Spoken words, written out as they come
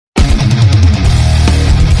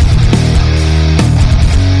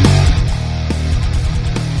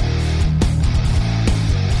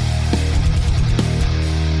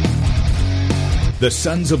The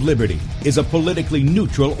Sons of Liberty is a politically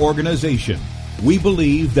neutral organization. We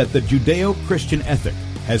believe that the Judeo-Christian ethic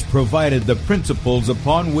has provided the principles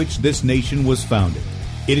upon which this nation was founded.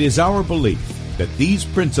 It is our belief that these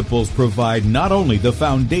principles provide not only the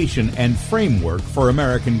foundation and framework for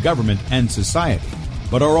American government and society,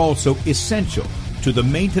 but are also essential to the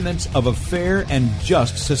maintenance of a fair and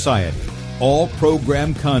just society. All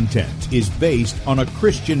program content is based on a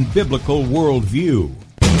Christian biblical worldview.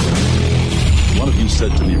 One of you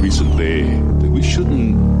said to me recently that we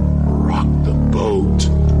shouldn't rock the boat.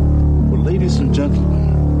 Well, ladies and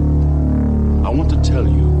gentlemen, I want to tell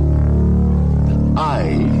you that I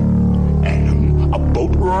am a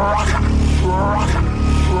boat rocker.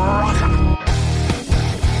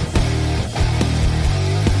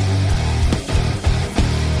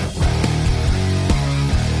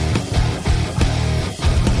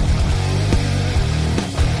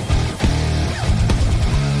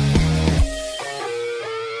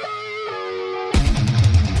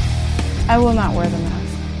 I will not wear the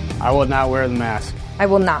mask. I will not wear the mask. I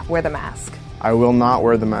will not wear the mask. I will not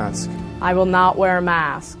wear the mask. I will not wear a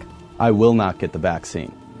mask. I will not get the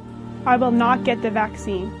vaccine. I will not get the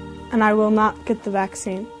vaccine. And I will not get the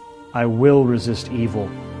vaccine. I will resist evil.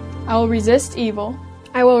 I will resist evil.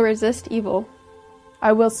 I will resist evil.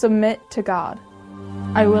 I will submit to God.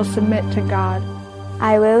 I will submit to God.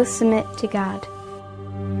 I will submit to God.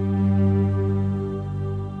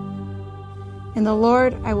 In the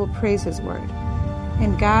Lord I will praise His word.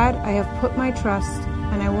 In God I have put my trust,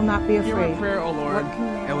 and I will not be afraid. Hear my prayer, O Lord,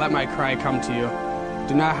 and let my cry come to you.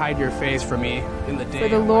 Do not hide your face from me in the day. For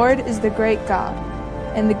the Lord is the great God,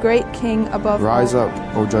 and the great King above all. Rise up,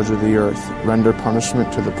 O judge of the earth, render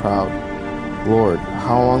punishment to the proud. Lord,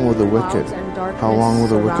 how long will the wicked,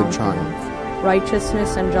 triumph?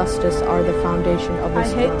 Righteousness and justice are the foundation of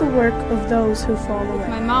His I hate the work of those who fall away. With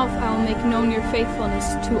my mouth I will make known your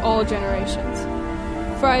faithfulness to all generations.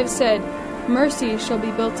 For I have said, mercy shall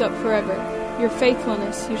be built up forever. Your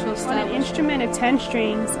faithfulness you shall establish. On an instrument of 10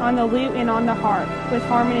 strings, on the lute and on the harp, with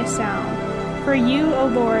harmonious sound. For you, O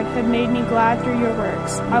Lord, have made me glad through your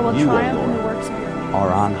works. I will triumph in the works of your hands.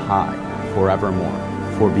 Are on high forevermore.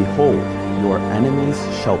 For behold, your enemies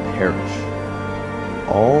shall perish.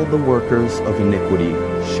 All the workers of iniquity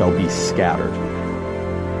shall be scattered.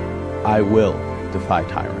 I will defy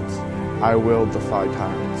tyrants. I will defy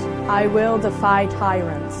tyrants. I will defy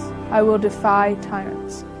tyrants. I will defy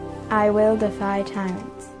tyrants. I will defy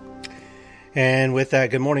tyrants. And with that,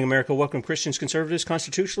 good morning, America. Welcome, Christians, conservatives,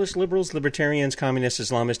 constitutionalists, liberals, libertarians, communists,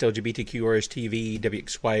 Islamists, LGBTQ, RSTV,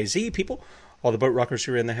 WXYZ people, all the boat rockers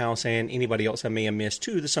who are in the house, and anybody else I may have missed,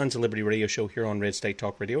 to the Sons of Liberty radio show here on Red State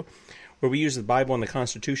Talk Radio, where we use the Bible and the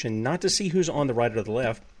Constitution not to see who's on the right or the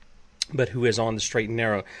left, but who is on the straight and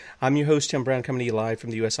narrow. I'm your host, Tim Brown, coming to you live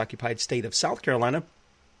from the U.S.-occupied state of South Carolina,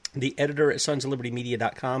 the editor at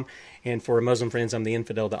sonsoflibertymedia.com, and for our Muslim friends, I'm the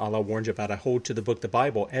infidel that Allah warned you about. I hold to the book, the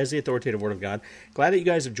Bible, as the authoritative Word of God. Glad that you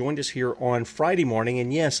guys have joined us here on Friday morning,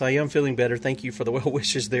 and yes, I am feeling better. Thank you for the well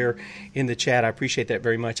wishes there in the chat. I appreciate that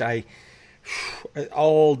very much.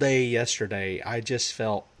 All day yesterday, I just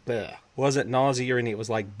felt, wasn't nausea or anything. It was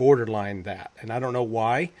like borderline that, and I don't know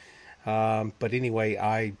why, but anyway,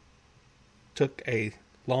 I took a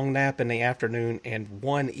long nap in the afternoon and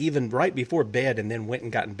one even right before bed, and then went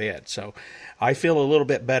and got in bed. So I feel a little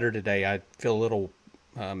bit better today. I feel a little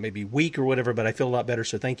maybe weak or whatever, but I feel a lot better.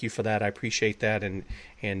 So thank you for that. I appreciate that, and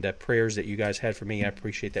prayers that you guys had for me. I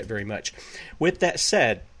appreciate that very much. With that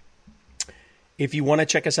said, if you want to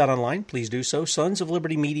check us out online, please do so.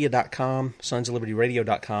 sonsoflibertymedia.com,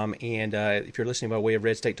 sonsoflibertyradio.com, and if you're listening by way of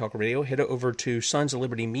Red State Talk Radio, head over to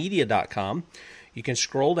sonsoflibertymedia.com. You can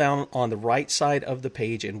scroll down on the right side of the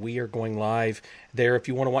page, and we are going live there. If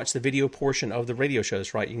you want to watch the video portion of the radio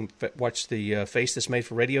shows, right, you can watch the face that's made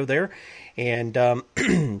for radio there, and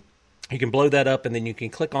you can blow that up, and then you can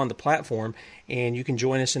click on the platform, and you can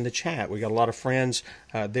join us in the chat. We got a lot of friends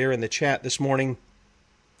there in the chat this morning.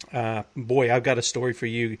 Boy, I've got a story for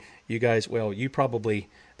you guys. Well, you probably,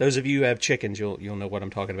 those of you who have chickens, you'll know what I'm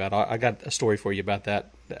talking about. I got a story for you about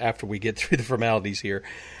that after we get through the formalities here.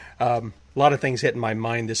 A lot of things hitting my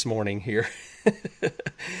mind this morning here.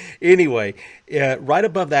 Anyway, right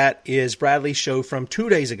above that is Bradley's show from 2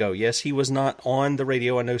 days ago. Yes, he was not on the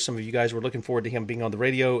radio. I know some of you guys were looking forward to him being on the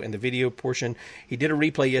radio and the video portion. He did a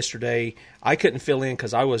replay yesterday. I couldn't fill in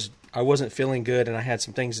because I wasn't feeling good, and I had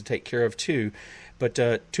some things to take care of too. But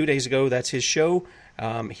 2 days ago, that's his show.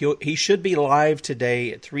 He should be live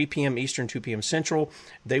today at 3 p.m. Eastern, 2 p.m. Central.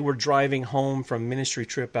 They were driving home from ministry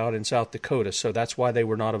trip out in South Dakota, so that's why they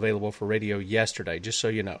were not available for radio yesterday, just so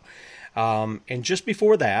you know. And just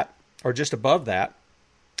before that, or just above that,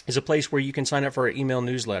 is a place where you can sign up for our email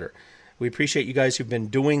newsletter. We appreciate you guys who've been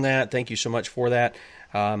doing that. Thank you so much for that.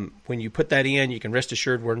 When you put that in, you can rest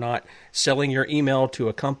assured we're not selling your email to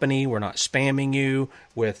a company. We're not spamming you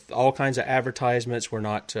with all kinds of advertisements. We're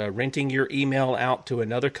not renting your email out to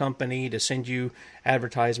another company to send you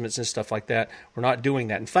advertisements and stuff like that. We're not doing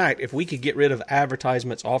that. In fact, if we could get rid of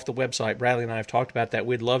advertisements off the website, Bradley and I have talked about that,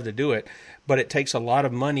 we'd love to do it, but it takes a lot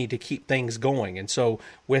of money to keep things going. And so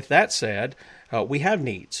with that said, we have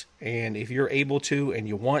needs. And if you're able to and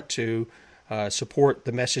you want to support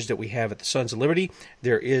the message that we have at the Sons of Liberty,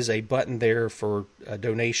 there is a button there for a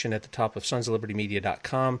donation at the top of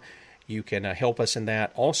sonsoflibertymedia.com. You can help us in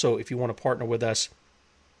that. Also, if you want to partner with us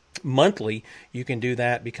monthly, you can do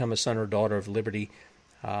that, become a son or daughter of Liberty.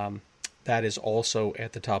 That is also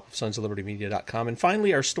at the top of sonsoflibertymedia.com. And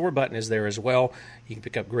finally, our store button is there as well. You can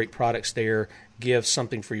pick up great products there, give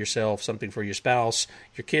something for yourself, something for your spouse,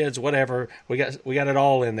 your kids, whatever. We got it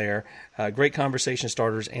all in there. Great conversation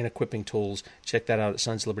starters and equipping tools. Check that out at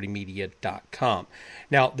sonsoflibertymedia.com.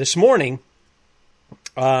 Now, this morning,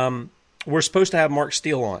 we're supposed to have Mark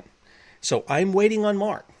Steele on. So I'm waiting on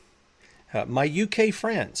Mark. My UK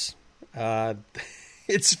friends,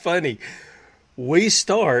 it's funny. We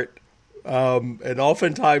start... and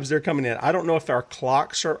oftentimes they're coming in. I don't know if our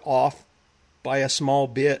clocks are off by a small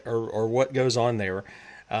bit or what goes on there,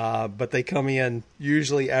 but they come in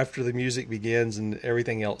usually after the music begins and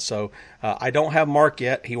everything else. So I don't have Mark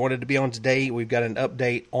yet. He wanted to be on today. We've got an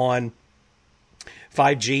update on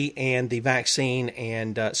 5G and the vaccine,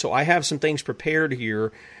 and so I have some things prepared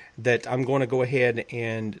here that I'm going to go ahead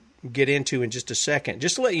and get into in just a second.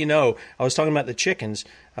 Just to let you know, I was talking about the chickens.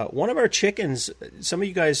 One of our chickens, some of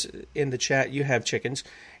you guys in the chat, you have chickens,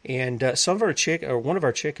 and one of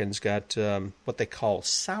our chickens got what they call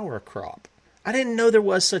sauerkraut. I didn't know there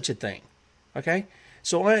was such a thing. Okay,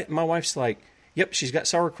 so my wife's like, "Yep, she's got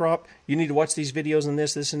sauerkraut. You need to watch these videos on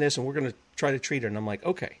this, and this, and we're going to try to treat her." And I'm like,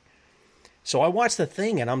 "Okay." So I watched the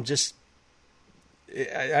thing, and I'm just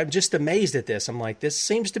amazed at this. I'm like, this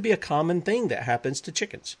seems to be a common thing that happens to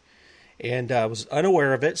chickens. And I was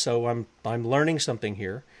unaware of it, so I'm learning something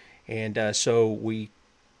here. And so we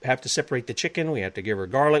have to separate the chicken. We have to give her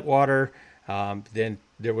garlic water. Then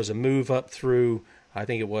there was a move up through, I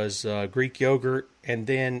think it was Greek yogurt. And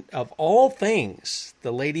then, of all things,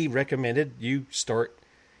 the lady recommended you start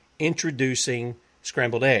introducing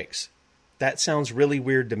scrambled eggs. That sounds really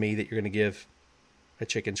weird to me that you're going to give a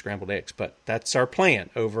chicken scrambled eggs, but that's our plan.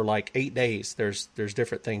 Over like 8 days, there's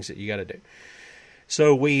different things that you got to do.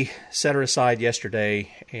 So we set her aside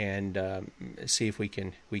yesterday and see if we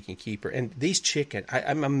can keep her. And these chicken,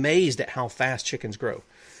 I'm amazed at how fast chickens grow.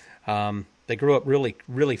 They grow up really,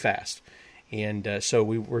 really fast. And so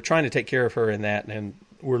we're trying to take care of her in that, and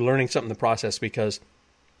we're learning something in the process because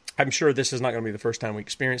I'm sure this is not going to be the first time we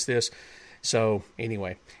experience this. So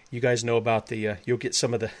anyway, you guys know about you'll get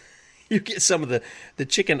some of the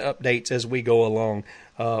chicken updates as we go along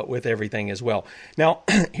with everything as well. Now,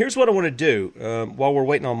 here's what I want to do while we're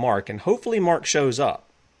waiting on Mark, and hopefully Mark shows up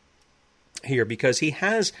here because he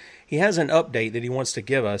has an update that he wants to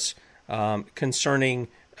give us concerning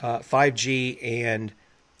 5G and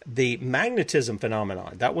the magnetism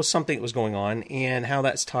phenomenon. That was something that was going on and how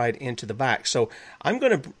that's tied into the Vaxx. So I'm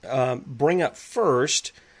going to bring up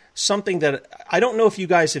first something that I don't know if you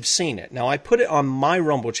guys have seen it. Now, I put it on my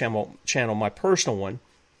Rumble channel, my personal one,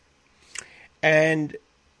 and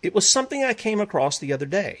it was something I came across the other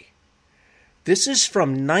day. This is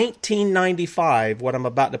from 1995, what I'm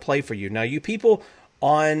about to play for you. Now, you people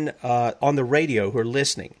on the radio who are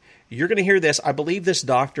listening, you're going to hear this. I believe this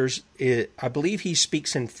I believe he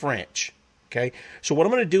speaks in French. Okay, so what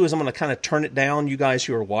I'm going to do is I'm going to kind of turn it down, you guys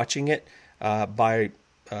who are watching it by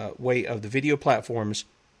way of the video platforms.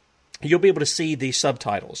 You'll be able to see the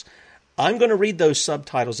subtitles. I'm going to read those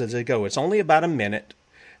subtitles as they go. It's only about a minute.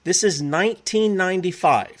 This is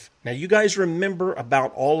 1995. Now, you guys remember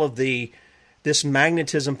about all of this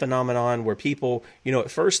magnetism phenomenon where people, at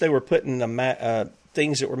first they were putting the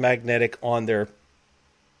things that were magnetic on their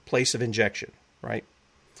place of injection, right?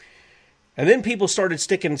 And then people started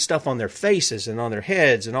sticking stuff on their faces and on their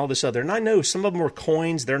heads and all this other. And I know some of them were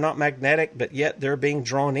coins. They're not magnetic, but yet they're being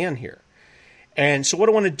drawn in here. And so what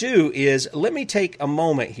I want to do is let me take a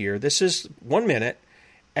moment here. This is 1 minute,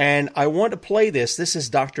 and I want to play this. This is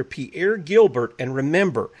Dr. Pierre Gilbert, and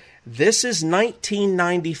remember, this is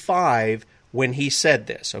 1995 when he said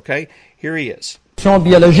this, okay? Here he is.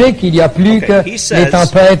 Biologique, il y a plus que les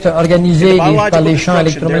tempêtes organisées par les champs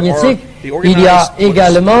électromagnétiques. Il y a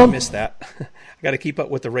également... I got to keep up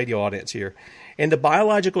with the radio audience here. In the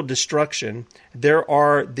biological destruction, there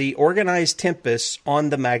are the organized tempests on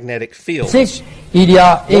the magnetic field. Il y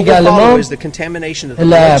a également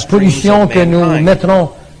la pollution que nous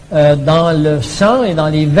mettrons dans le sang et dans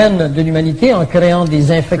les veines de l'humanité en créant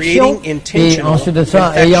des infections et ensuite de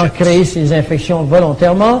ça, ayant créé ces infections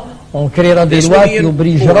volontairement, on créera des lois qui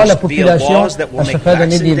obligera la population à se faire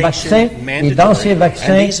donner des vaccins et dans ces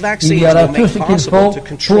vaccins, il y aura tout ce qu'il faut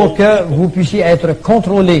pour que vous puissiez être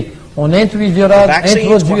contrôlés. On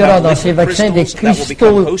introduira dans ces vaccins des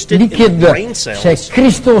cristaux liquides. Ces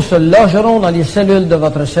cristaux se logeront dans les cellules de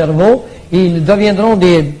votre cerveau et ils deviendront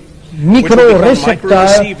des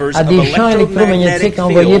micro-récepteurs à des champs électromagnétiques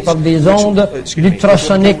envoyés par des ondes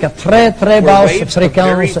ultrasoniques à très très basse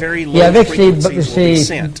fréquence. Et avec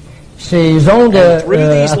ces ondes à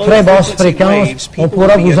très basse fréquence, on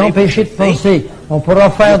pourra vous empêcher de penser. On pourra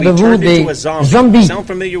faire de vous des zombies.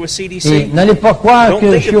 Et n'allez pas croire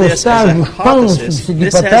que je suis au stade où je pense que c'est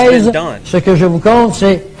l'hypothèse. Ce que je vous compte,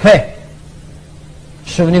 c'est fait.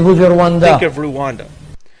 Souvenez-vous du Rwanda. Think of Rwanda.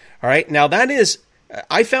 All right. Now that is,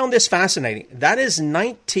 I found this fascinating. That is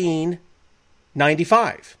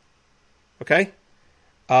 1995. Okay.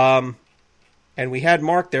 And we had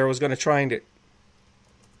Mark there. I was going to try and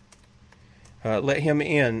let him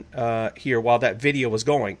in here while that video was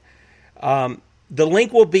going. The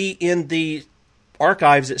link will be in the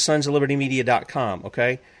archives at sonsoflibertymedia.com,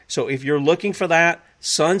 okay? So if you're looking for that,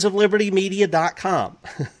 sonsoflibertymedia.com.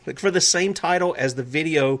 Look for the same title as the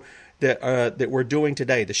video that we're doing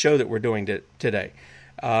today, the show that we're doing today.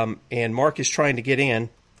 And Mark is trying to get in.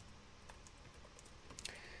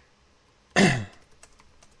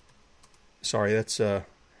 Sorry, that's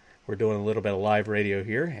we're doing a little bit of live radio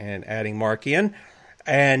here and adding Mark in.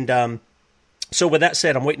 And so with that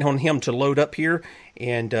said, I'm waiting on him to load up here,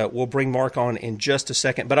 and we'll bring Mark on in just a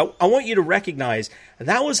second. But I want you to recognize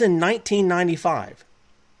that was in 1995.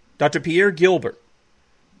 Dr. Pierre Gilbert.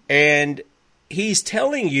 And he's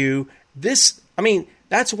telling you this, I mean,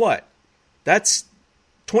 that's what? That's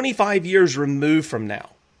 25 years removed from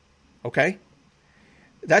now. Okay?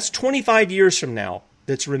 That's 25 years from now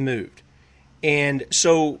that's removed. And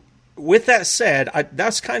so with that said,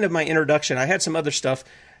 that's kind of my introduction. I had some other stuff.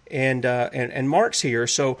 And Mark's here,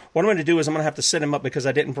 so what I'm going to do is I'm going to have to set him up because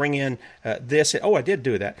I didn't bring in this. Oh, I did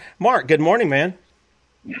do that. Mark, good morning, man.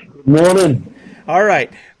 Good morning. All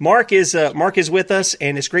right, Mark is with us,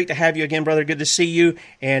 and it's great to have you again, brother. Good to see you.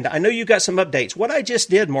 And I know you got some updates. What I just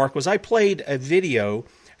did, Mark, was I played a video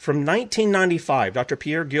from 1995, Dr.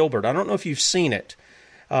 Pierre Gilbert. I don't know if you've seen it,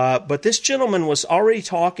 but this gentleman was already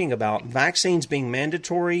talking about vaccines being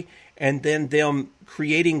mandatory and then them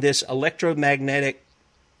creating this electromagnetic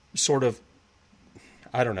sort of,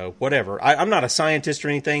 I don't know, whatever. I'm not a scientist or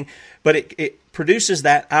anything, but it produces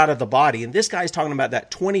that out of the body. And this guy's talking about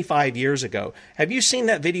that 25 years ago. Have you seen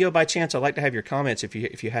that video by chance? I'd like to have your comments if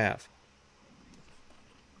you have.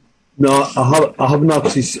 No, I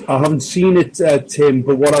haven't seen it, Tim.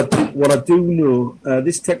 But what I do know,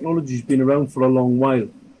 this technology has been around for a long while,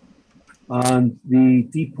 and the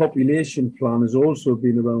depopulation plan has also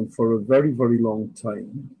been around for a very, very long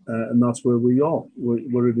time, and that's where we are.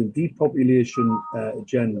 We're in a depopulation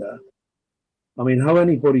agenda. I mean, how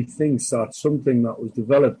anybody thinks that something that was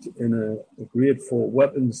developed in a grade 4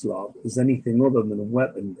 weapons lab is anything other than a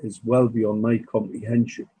weapon is well beyond my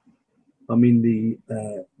comprehension. I mean, the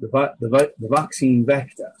vaccine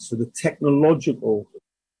vector, so the technological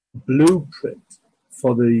blueprint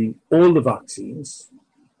for all the vaccines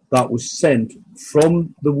that was sent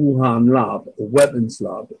from the Wuhan lab, a weapons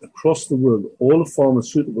lab, across the world, all the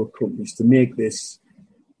pharmaceutical companies to make this,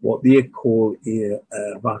 what they call a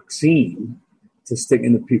vaccine to stick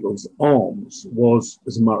into people's arms, was,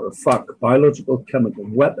 as a matter of fact, a biological chemical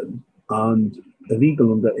weapon and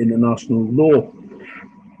illegal under international law.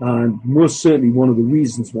 And most certainly one of the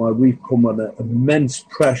reasons why we've come under immense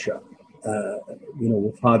pressure.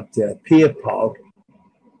 We've had PayPal.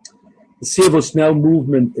 The Save Us Now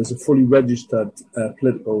movement is a fully registered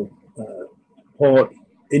political party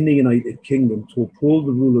in the United Kingdom to uphold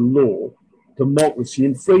the rule of law, democracy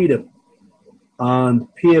and freedom. And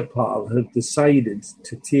PayPal have decided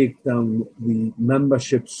to take down the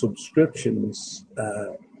membership subscriptions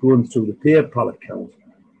going through the PayPal account,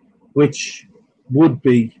 which would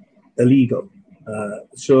be illegal.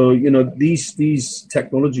 So these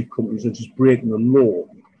technology companies are just breaking the law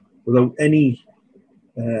without any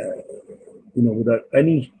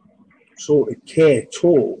sort of care at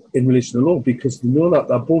all in relation to law, because they know that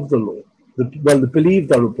they're above the law. They believe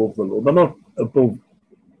they're above the law. They're not above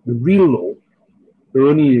the real law. They're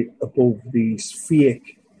only above these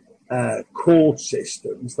fake court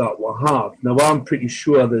systems that we have. Now, I'm pretty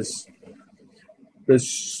sure there's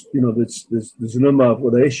there's a number of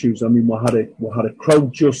other issues. I mean, we had a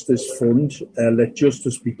crowd justice fund, let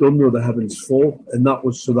justice be done though the heavens fall, and that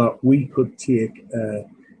was so that we could take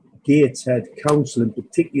Gateshead Council in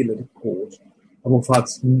particular to court. And we've had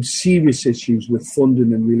some serious issues with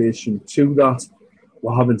funding in relation to that.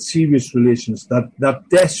 We're having serious relations that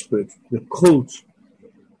desperate, the cult,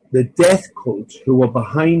 the death cult who are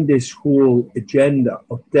behind this whole agenda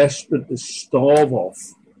are desperate to starve off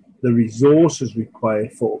the resources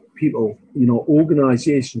required for people,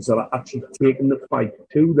 organizations that are actually taking the fight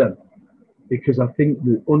to them. Because I think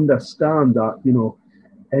they understand that,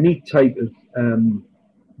 any type of,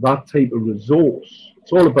 that type of resource,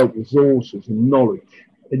 it's all about resources and knowledge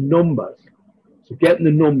and numbers. So getting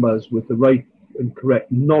the numbers with the right and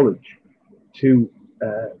correct knowledge to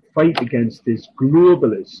fight against this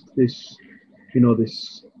globalist, this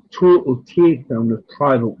total takedown of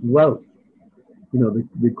private wealth.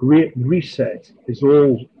 The Great Reset is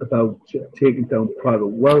all about taking down private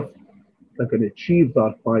wealth. They can achieve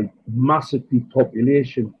that by massive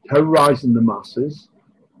depopulation, terrorizing the masses,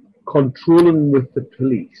 controlling with the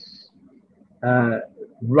police,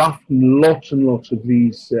 drafting lots and lots of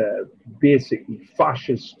these basically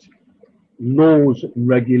fascist laws and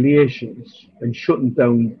regulations and shutting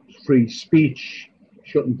down free speech,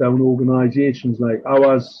 shutting down organizations like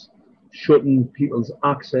ours, shutting people's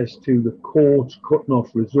access to the courts, cutting off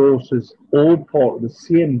resources, all part of the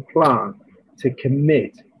same plan to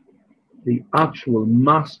commit the actual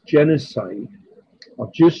mass genocide.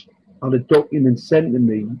 I've just had a document sent to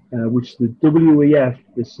me, which the WEF,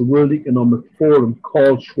 this the World Economic Forum,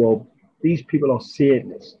 Carl Schwab, these people are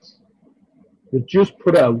Satanists. They've just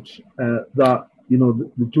put out that, they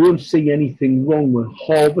don't see anything wrong with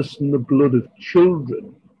harvesting the blood of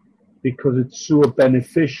children because it's so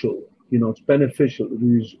beneficial. It's beneficial to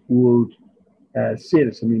these old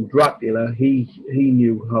Satanists. I mean, Dracula, he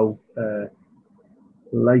knew how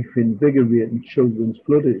life-invigorating children's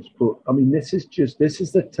blood is. But, I mean, this is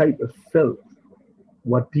the type of filth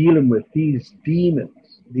we're dealing with. These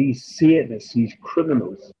demons, these Satanists, these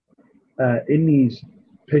criminals in these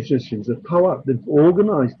positions of power. They've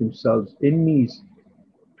organized themselves in these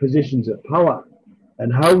positions of power.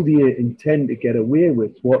 And how they intend to get away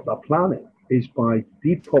with what they're planning is by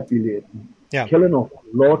depopulating, killing off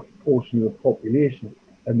a large portion of the population,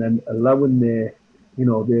 and then allowing their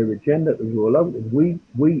agenda to roll out. And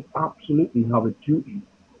we absolutely have a duty,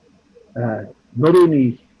 not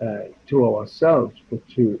only to ourselves, but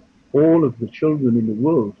to all of the children in the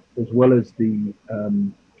world, as well as the,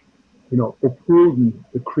 upholding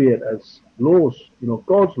the Creator's laws,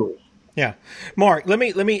 God's laws. Yeah. Mark, let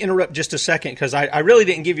me interrupt just a second because I really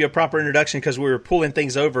didn't give you a proper introduction because we were pulling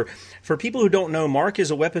things over. For people who don't know, Mark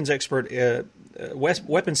is a weapons expert,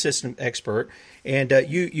 weapon system expert, and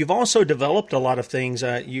you've also developed a lot of things.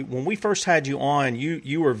 When we first had you on,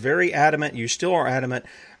 you were very adamant, you still are adamant,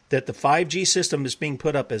 that the 5G system is being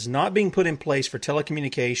put up is not being put in place for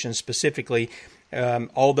telecommunications specifically,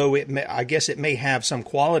 although I guess it may have some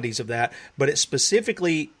qualities of that, but it's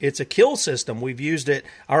a kill system. We've used it.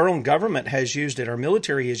 Our own government has used it. Our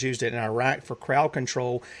military has used it in Iraq for crowd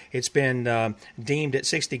control. It's been deemed at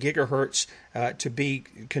 60 gigahertz to be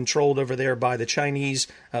controlled over there by the Chinese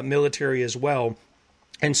military as well.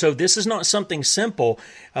 And so this is not something simple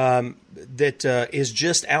that is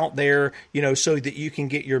just out there, so that you can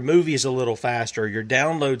get your movies a little faster, your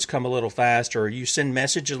downloads come a little faster, or you send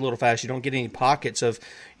messages a little faster. You don't get any pockets of,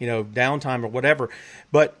 downtime or whatever.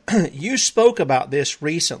 But you spoke about this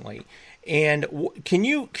recently. And can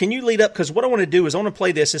you lead up? Because what I want to do is I want to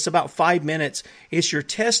play this. It's about 5 minutes. It's your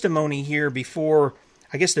testimony here before,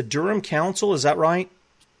 I guess, the Durham Council. Is that right?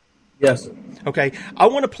 Yes. Okay. I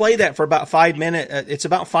want to play that for about 5 minutes. It's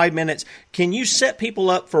about 5 minutes. Can you set people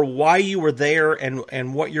up for why you were there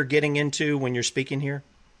and what you're getting into when you're speaking here?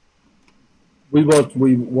 We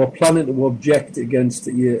were planning to object against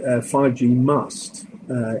the 5G mast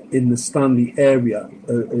in the Stanley area.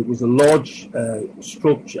 It was a large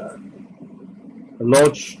structure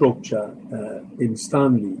in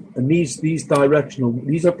Stanley, and these are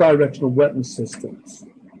directional weapon systems.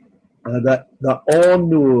 That are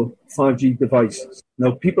no 5G devices.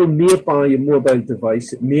 Now, people may buy a mobile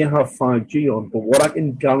device, it may have 5G on, but what I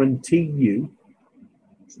can guarantee you,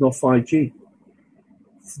 it's not 5G.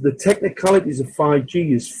 The technicalities of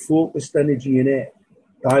 5G is focused energy in air,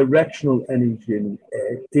 directional energy in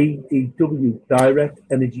air, DEW, direct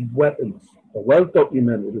energy weapons, are well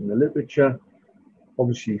documented in the literature.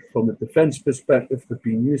 Obviously, from a defense perspective, they've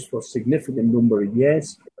been used for a significant number of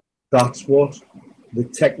years. That's what the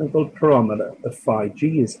technical parameter of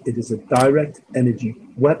 5G is. It is a direct energy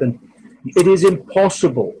weapon. It is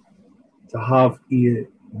impossible to have a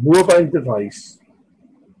mobile device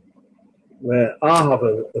where I have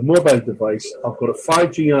a mobile device. I've got a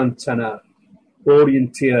 5G antenna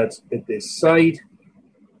oriented at this side.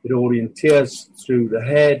 It orientates through the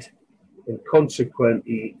head, and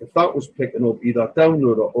consequently, if that was picking up either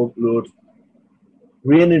download or upload,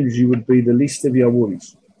 rain energy would be the least of your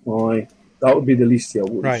worries. Right? That would be the least of your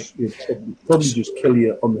worries. Right. It'd probably just kill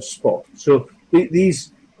you on the spot. So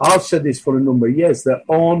these, I've said this for a number of years, there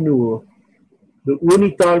are no, the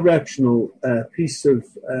only directional piece of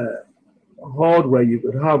hardware you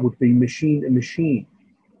could have would be machine to machine.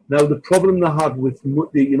 Now, the problem they had with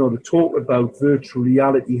the talk about virtual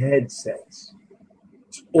reality headsets,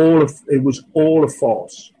 it was all a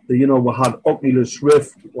farce. We had Oculus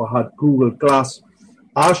Rift, we had Google Glass.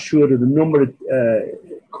 I showed at a number of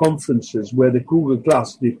conferences where the Google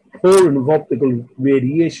Glass, the pouring of optical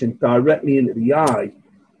radiation directly into the eye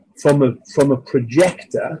from a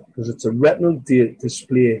projector, because it's a retinal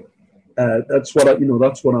display. That's what I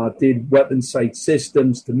did. Weapon sight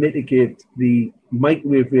systems to mitigate the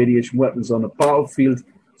microwave radiation weapons on the battlefield.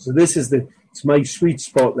 So it's my sweet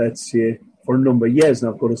spot, let's say, for a number of years,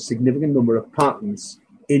 and I've got a significant number of patents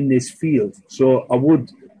in this field. So I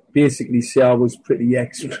would basically say I was pretty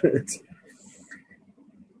expert.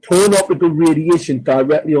 Pouring optical radiation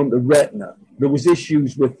directly on the retina. There was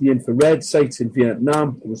issues with the infrared sights in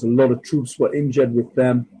Vietnam. There was a lot of troops were injured with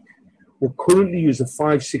them. We currently use a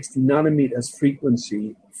 560 nanometers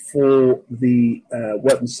frequency for the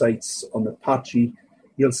weapon sights on the Apache.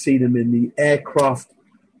 You'll see them in the aircraft.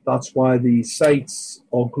 That's why the sights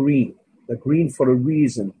are green. They're green for a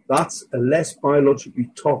reason. That's a less biologically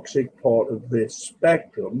toxic part of the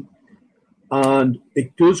spectrum, and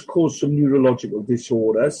it does cause some neurological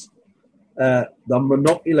disorders. The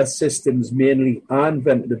monocular systems, mainly, I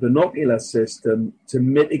invented a binocular system to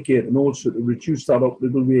mitigate and also to reduce that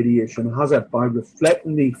optical radiation hazard by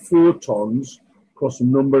reflecting the photons across a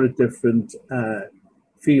number of different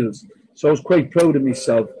fields. So I was quite proud of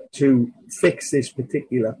myself to fix this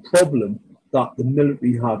particular problem that the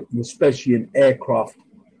military had, especially in aircraft.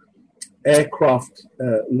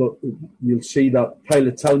 Look, you'll see that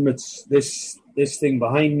pilot helmets, this thing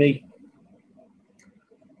behind me.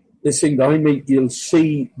 You'll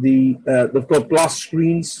see they've got glass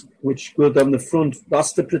screens which go down the front.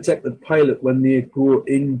 That's to protect the pilot when they go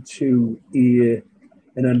into an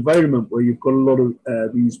environment where you've got a lot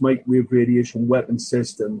of these microwave radiation weapon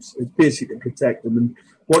systems. It's basically to protect them. And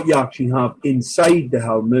what you actually have inside the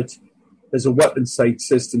helmet is a weapon sight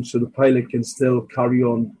system, so the pilot can still carry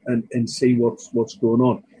on and see what's going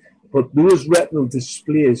on. But those retinal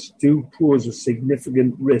displays do pose a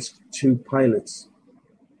significant risk to pilots.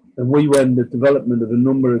 And we were in the development of a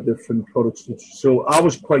number of different products. So I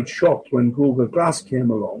was quite shocked when Google Glass came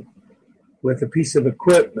along with a piece of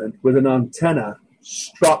equipment with an antenna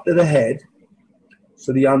strapped to the head.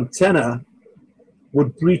 So the antenna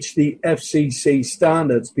would breach the FCC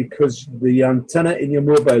standards because the antenna in your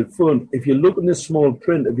mobile phone, if you look in the small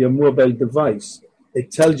print of your mobile device,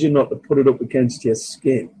 it tells you not to put it up against your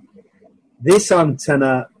skin. This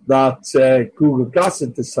antenna that Google Glass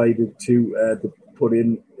had decided to put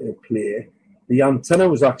in play, the antenna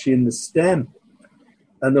was actually in the stem.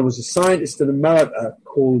 And there was a scientist in America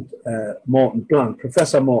called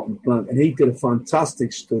Professor Martin Blank, and he did a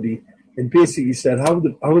fantastic study and basically said, how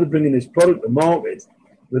are they bringing this product to market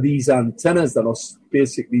with these antennas that are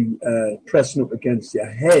basically pressing up against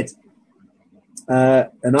your head?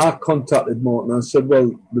 And I contacted Martin and I said,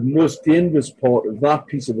 well, the most dangerous part of that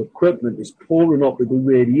piece of equipment is pouring optical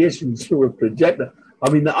radiation through a projector. I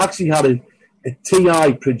mean, they actually had a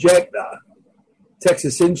TI projector,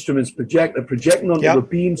 Texas Instruments projector, projecting onto a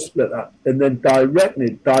beam splitter and then directing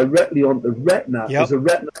it directly onto the retina as a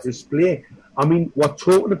retina display. I mean, we're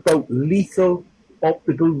talking about lethal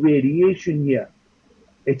optical radiation here.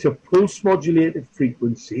 It's a pulse-modulated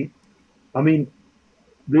frequency. I mean,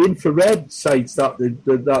 the infrared sights that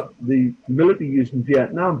the military used in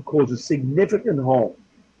Vietnam cause a significant harm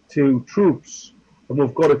to troops. And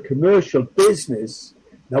we've got a commercial business.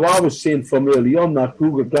 Now, I was saying from early on that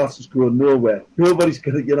Google Glass is going nowhere. Nobody's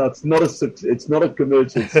going to, it's not a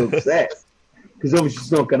commercial success. Because obviously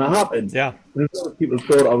it's not going to happen. Yeah. And a lot of people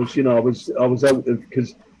thought I was out of,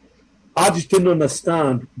 because I just didn't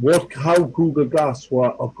understand how Google Glass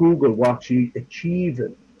or Google were actually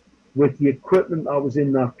achieving with the equipment that was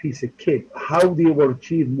in that piece of kit, how they were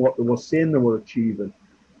achieving what they were saying they were achieving.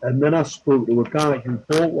 And then I spoke to a guy who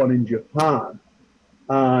bought one in Japan,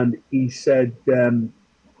 and he said he'd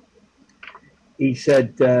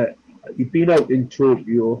been out in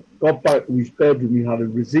Tokyo got back to his bedroom. He had a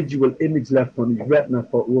residual image left on his retina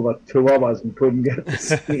for over 2 hours and couldn't get to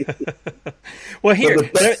sleep. Well, here, the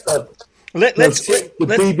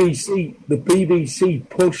BBC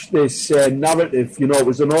pushed this narrative. You know, it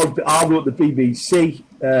was I wrote the BBC.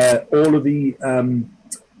 All of the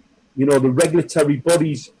the regulatory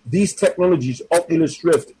bodies. These technologies, Oculus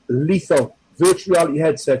Rift, lethal. Virtual reality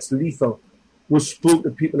headsets, lethal. Was spoke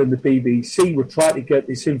to people in the BBC. We're trying to get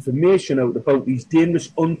this information out about these dangerous,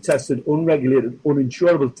 untested, unregulated,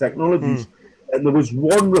 uninsurable technologies. And there was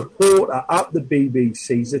one reporter at the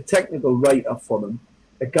BBC, he's a technical writer for them,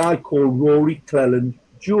 a guy called Rory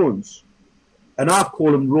Cleland-Jones. And I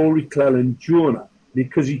call him Rory Cleland-Jonah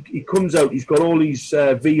because he comes out, he's got all these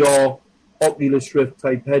VR, Oculus Rift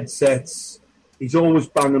type headsets. He's always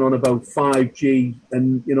banging on about 5G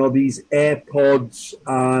and, these AirPods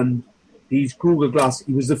and these Google Glass.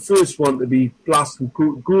 He was the first one to be blasting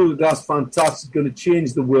Google Glass, fantastic, going to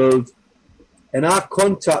change the world. And I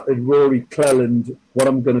contacted Rory Cleland, what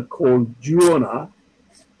I'm going to call Jonah,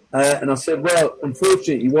 and I said, well,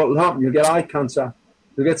 unfortunately, what will happen? You'll get eye cancer,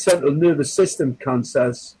 you'll get central nervous system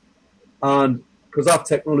cancers, and because that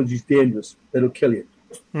technology is dangerous, it'll kill you.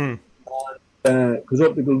 Because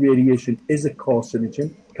optical radiation is a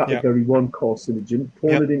carcinogen, category 1 carcinogen.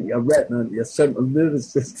 Pouring it into your retina, into your central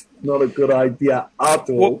nervous system, not a good idea at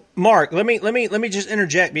all. Well, Mark, let me just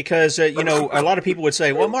interject because a lot of people would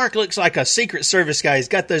say, well, Mark looks like a Secret Service guy. He's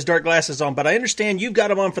got those dark glasses on, but I understand you've got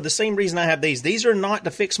them on for the same reason I have these. These are not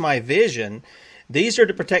to fix my vision. These are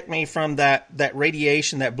to protect me from that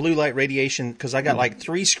radiation, that blue light radiation, because I got like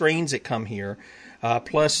 3 screens that come here,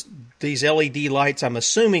 plus these LED lights, I'm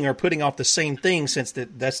assuming, are putting off the same thing since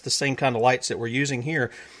that's the same kind of lights that we're using here.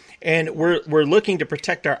 And we're looking to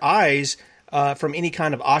protect our eyes from any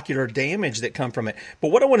kind of ocular damage that come from it. But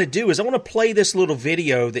what I want to do is I want to play this little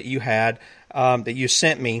video that you had, that you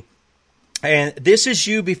sent me. And this is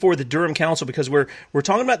you before the Durham Council, because we're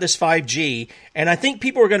talking about this 5G, and I think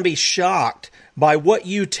people are going to be shocked by what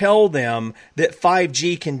you tell them that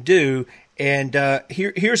 5G can do. And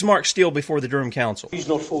here's Mark Steele before the Durham Council. It's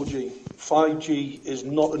not 4G. 5G is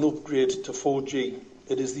not an upgrade to 4G.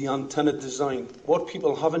 It is the antenna design. What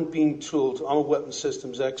people haven't been told, I'm a weapons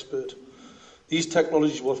systems expert, these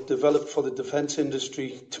technologies were developed for the defence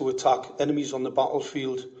industry to attack enemies on the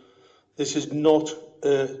battlefield. This is not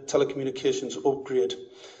a telecommunications upgrade.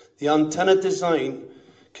 The antenna design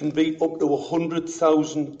can be up to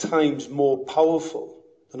 100,000 times more powerful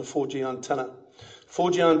than a 4G antenna.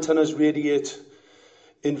 4G antennas radiate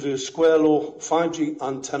inverse square law. 5G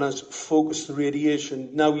antennas focus the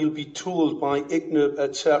radiation. Now you'll be told by ICNIRP,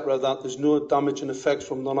 etc., that there's no damaging effects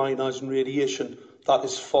from non-ionizing radiation. That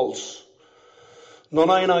is false.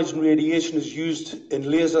 Non-ionizing radiation is used in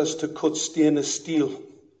lasers to cut stainless steel.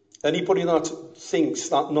 Anybody that thinks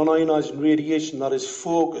that non-ionizing radiation that is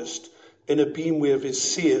focused in a beam wave is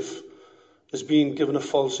safe is being given a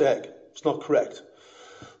false egg. It's not correct.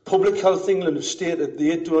 Public Health England have stated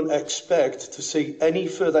they don't expect to see any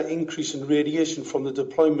further increase in radiation from the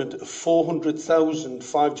deployment of 400,000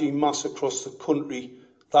 5G masts across the country.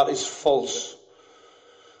 That is false.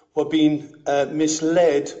 We're being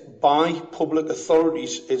misled by public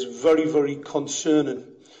authorities is very, very concerning.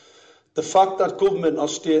 The fact that government are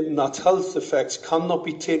stating that health effects cannot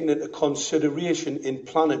be taken into consideration in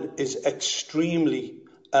planning is extremely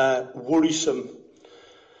worrisome.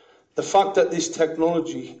 The fact that this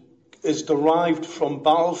technology is derived from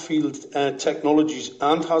battlefield technologies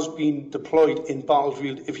and has been deployed in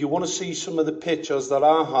battlefield. If you want to see some of the pictures that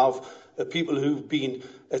I have of people who've been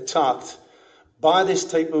attacked by this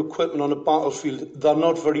type of equipment on a battlefield, they're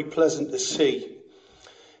not very pleasant to see.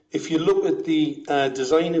 If you look at the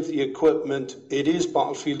design of the equipment, it is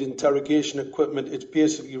battlefield interrogation equipment. It's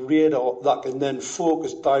basically radar that can then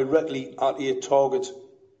focus directly at a target.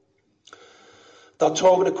 That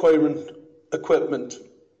target acquiring equipment,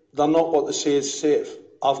 they're not what they say is safe.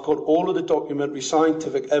 I've got all of the documentary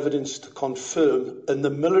scientific evidence to confirm, and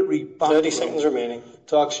the military background 30 seconds remaining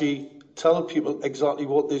to actually tell people exactly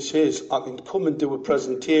what this is. I can come and do a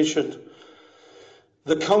presentation.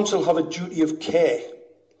 The council have a duty of care.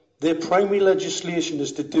 Their primary legislation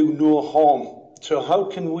is to do no harm. So how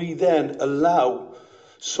can we then allow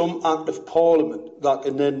some act of parliament that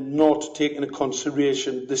can then not take into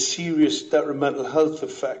consideration the serious detrimental health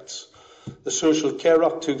effects? The Social Care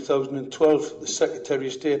Act 2012, the Secretary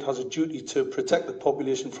of State has a duty to protect the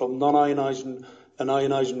population from non-ionising and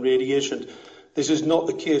ionising radiation. This is not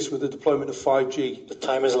the case with the deployment of 5G. The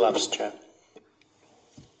time has elapsed, Chair.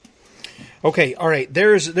 Okay, all right.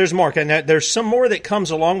 There's Mark, and there's some more that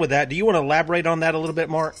comes along with that. Do you want to elaborate on that a little bit,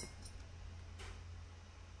 Mark?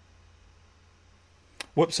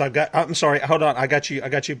 Whoops, I'm sorry. Hold on. I got you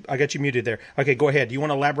muted there. Okay, go ahead. Do you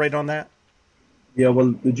want to elaborate on that? Yeah,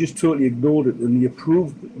 well, they just totally ignored it, and they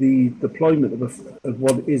approved the deployment of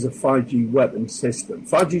what is a 5G weapon system.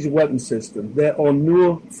 5G is a weapon system. There are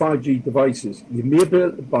no 5G devices. You may be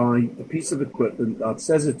able to buy a piece of equipment that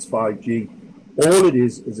says it's 5G. All it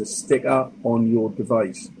is a sticker on your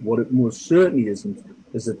device. What it most certainly isn't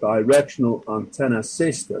is a directional antenna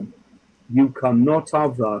system. You cannot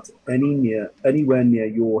have that anywhere near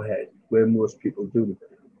your head, where most people do it.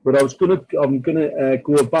 But I'm gonna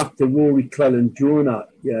go back to Rory Cleland-Jonah,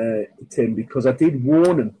 Tim, because I did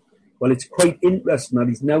warn him. Well, it's quite interesting that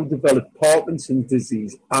he's now developed Parkinson's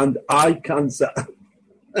disease and eye cancer.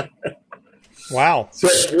 Wow! So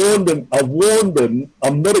I warned him.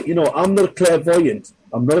 I'm not a clairvoyant.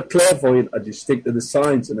 I just stick to the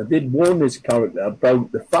science. And I did warn this character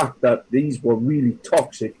about the fact that these were really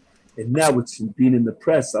toxic. And now it's been in the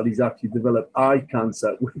press that he's actually developed eye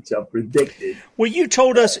cancer, which I predicted. Well, you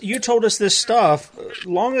told us this stuff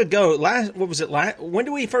long ago. When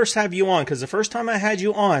did we first have you on? Because the first time I had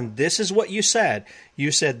you on, this is what you said.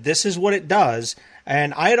 You said this is what it does.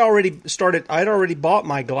 And I had already bought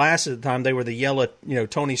my glasses at the time. They were the yellow,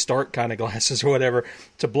 Tony Stark kind of glasses or whatever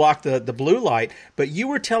to block the blue light. But you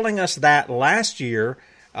were telling us that last year,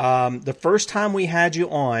 the first time we had you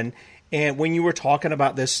on, and when you were talking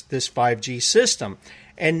about this 5G system.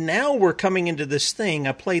 And now we're coming into this thing.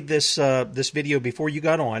 I played this video before you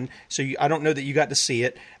got on, so I don't know that you got to see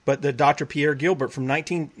it, but the Dr. Pierre Gilbert from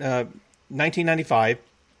 1995,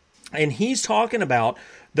 and he's talking about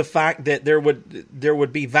the fact that there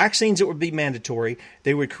would be vaccines that would be mandatory.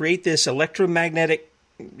 They would create this electromagnetic,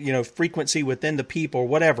 frequency within the people,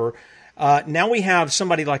 whatever. Now we have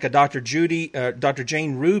somebody like a Dr.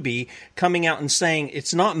 Jane Ruby coming out and saying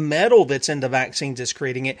it's not metal that's in the vaccines that's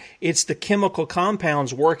creating it. It's the chemical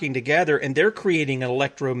compounds working together, and they're creating an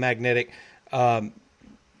electromagnetic, thing.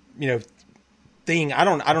 I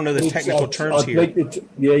don't know the technical terms here.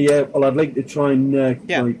 Well, I'd like to try and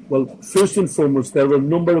well, first and foremost, there are a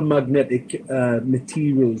number of magnetic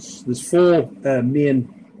materials. There's 4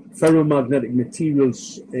 main ferromagnetic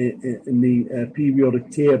materials in the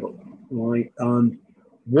periodic table. Right, and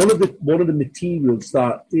one of the materials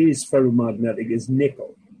that is ferromagnetic is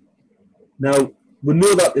nickel. Now we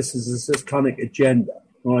know that this is a satanic agenda,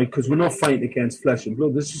 right? Because we're not fighting against flesh and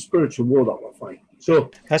blood. This is a spiritual war that we're fighting.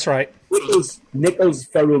 So that's right. Nickel's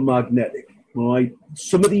ferromagnetic, right?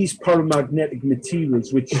 Some of these paramagnetic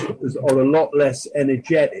materials, which are a lot less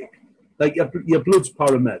energetic, like your blood's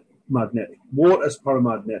paramagnetic, water's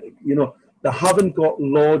paramagnetic. They haven't got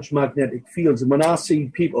large magnetic fields, and when I see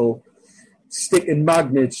people sticking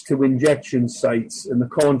magnets to injection sites and they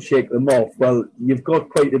can't shake them off, well, you've got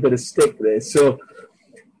quite a bit of stick there. So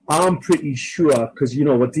I'm pretty sure, because,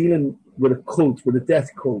 we're dealing with a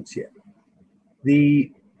death cult here.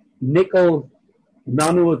 The nickel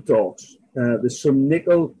nanodots, there's some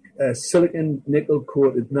silicon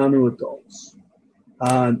nickel-coated nanodots,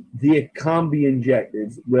 and they can be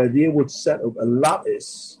injected where they would set up a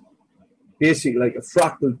lattice, basically like a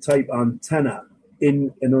fractal type antenna,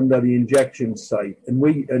 in and under the injection site. And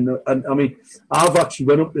I mean, I've actually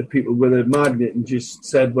went up to people with a magnet and just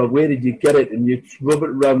said, well, where did you get it? And you rub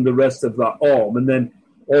it around the rest of that arm, and then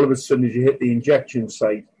all of a sudden as you hit the injection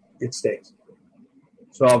site, it sticks.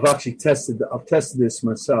 So I've actually tested this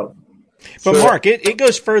myself. But Mark, it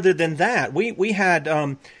goes further than that. We had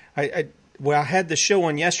I had the show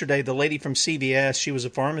on yesterday. The lady from CVS, she was a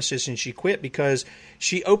pharmacist, and she quit because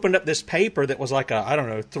she opened up this paper that was like a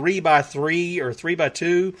 3x3 or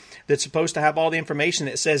 3x2 that's supposed to have all the information.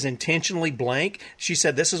 That says intentionally blank. She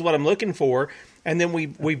said, "This is what I'm looking for." And then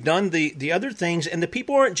we've done the other things, and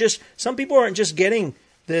some people aren't just getting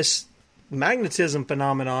this magnetism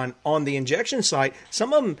phenomenon on the injection site.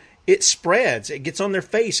 Some of them, it spreads. It gets on their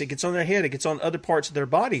face. It gets on their head. It gets on other parts of their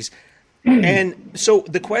bodies. And so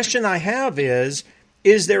the question I have is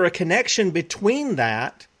there a connection between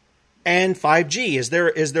that and 5G? Is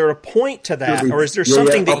there a point to that, or is there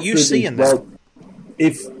something that you see in that? Well,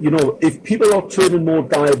 if people are turning more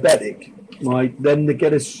diabetic, right, then they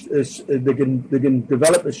get they can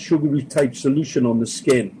develop a sugary type solution on the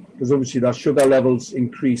skin, because obviously their sugar levels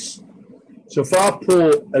increase. So if I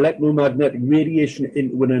pour electromagnetic radiation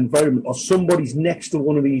into an environment, or somebody's next to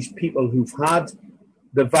one of these people who've had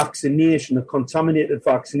the vaccination, a contaminated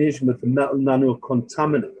vaccination with the metal nano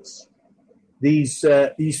contaminants, these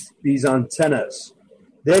antennas,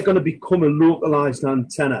 they're going to become a localized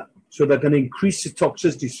antenna. So they're going to increase the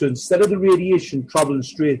toxicity. So instead of the radiation traveling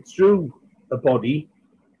straight through the body,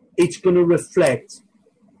 it's going to reflect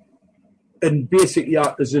and basically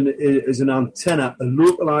act as an antenna, a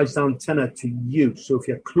localized antenna to you. So if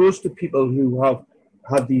you're close to people who have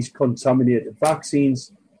had these contaminated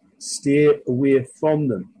vaccines, stay away from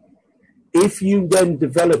them. If you then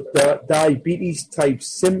develop diabetes type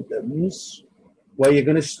symptoms, where you're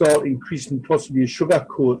going to start increasing possibly a sugar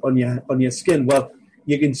coat on your skin, well,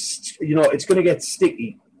 you can, it's going to get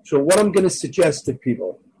sticky. So what I'm going to suggest to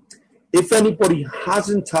people, if anybody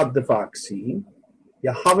hasn't had the vaccine,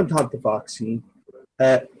 you haven't had the vaccine,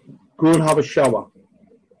 go and have a shower,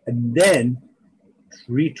 and then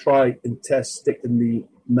retry and test sticking the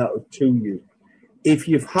metal to you. If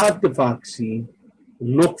you've had the vaccine,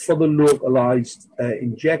 look for the localized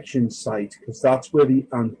injection site, because that's where the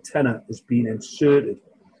antenna is being inserted,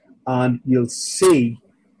 and you'll see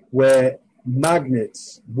where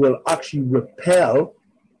magnets will actually repel,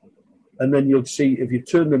 and then you'll see if you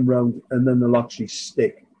turn them round, and then they'll actually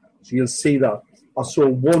stick. So you'll see that. I saw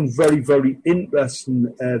one very, very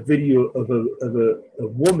interesting video of a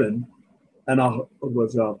woman, and I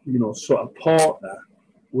was a sort of partner,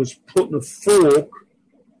 was putting a fork,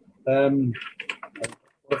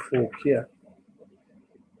 here.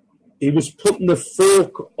 He was putting the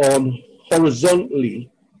fork on horizontally,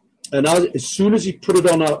 and as soon as he put it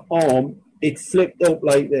on her arm, it flicked up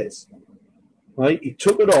like this. Right? He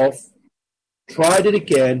took it off, tried it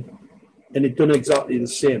again, and it done exactly the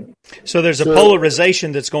same. So there's a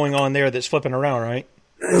polarization that's going on there that's flipping around, right?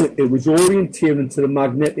 It was orientated to the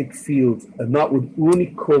magnetic field, and that would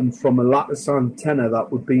only come from a lattice antenna that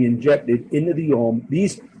would be injected into the arm.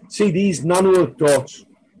 These nanodots,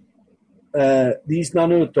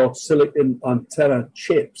 silicon antenna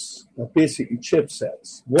chips, are basically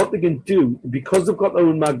chipsets. What they can do, because they've got their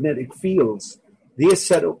own magnetic fields, they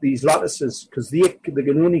set up these lattices because they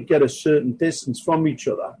can only get a certain distance from each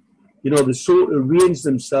other. They sort of arrange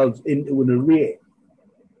themselves into an array.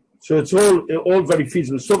 So it's all very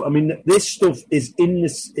feasible stuff. I mean, this stuff is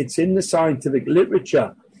it's in the scientific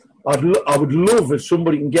literature. I would love if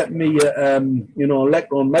somebody can get me an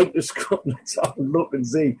electron microscope. Let's have a look and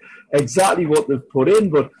see exactly what they've put in.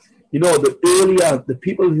 But the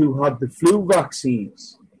people who had the flu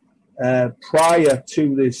vaccines prior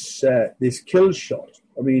to this kill shot.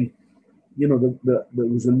 I mean, there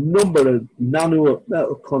was a number of nano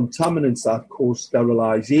metal contaminants that caused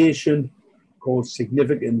sterilization, caused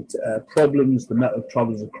significant problems. The metal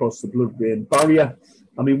travels across the blood-brain barrier.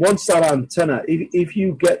 I mean, once that antenna, if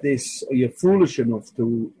you get this, you're foolish enough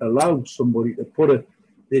to allow somebody to put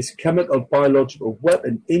this chemical biological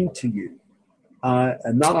weapon into you,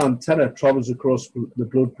 and that antenna travels across the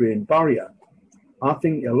blood-brain barrier, I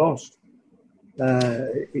think you're lost.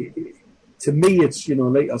 To me, it's,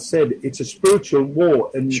 like I said, it's a spiritual war.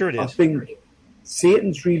 And sure it is. I think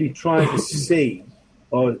Satan's really trying to see,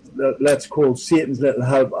 or let's call Satan's little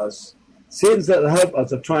helpers. Satan's little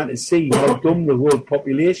helpers are trying to see how dumb the world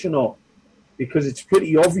population are, because it's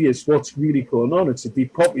pretty obvious what's really going on. It's a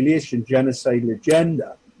depopulation genocidal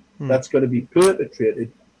agenda that's going to be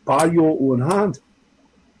perpetrated by your own hand.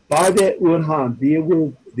 By their own hand, they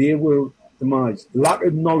will demise. Lack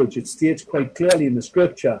of knowledge, it states quite clearly in the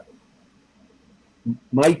scripture,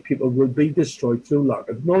 my people will be destroyed through lack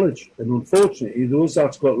of knowledge. And unfortunately, those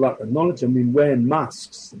that's got lack of knowledge have been wearing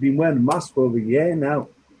masks. They've been wearing masks for over a year now.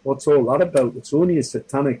 What's all that about? It's only a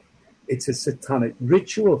satanic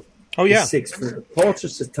ritual. Oh, yeah. 6 foot apart, a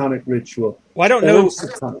satanic ritual. Well, I don't know.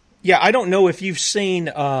 Yeah, I don't know if you've seen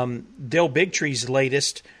Dale Bigtree's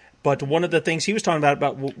latest, but one of the things he was talking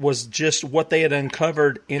about was just what they had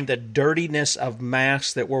uncovered in the dirtiness of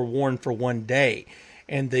masks that were worn for one day,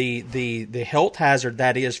 and the health hazard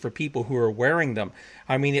that is for people who are wearing them.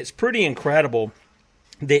 I mean, it's pretty incredible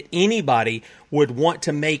that anybody would want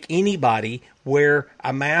to make anybody wear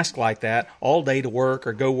a mask like that all day to work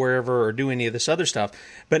or go wherever or do any of this other stuff.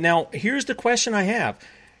 But now, here's the question I have.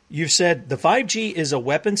 You've said the 5G is a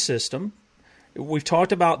weapon system. We've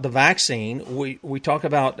talked about the vaccine. We talk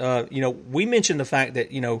about, we mentioned the fact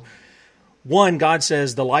that, one, God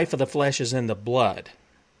says the life of the flesh is in the blood.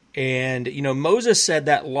 And, Moses said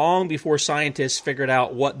that long before scientists figured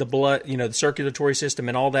out what the blood, the circulatory system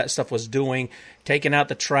and all that stuff was doing, taking out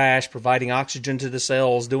the trash, providing oxygen to the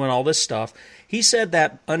cells, doing all this stuff. He said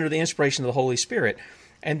that under the inspiration of the Holy Spirit.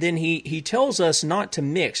 And then he tells us not to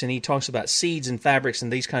mix, and he talks about seeds and fabrics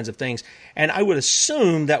and these kinds of things. And I would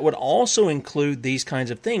assume that would also include these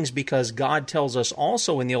kinds of things, because God tells us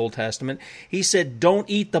also in the Old Testament, he said, don't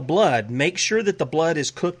eat the blood. Make sure that the blood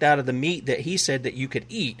is cooked out of the meat that he said that you could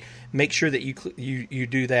eat. Make sure that you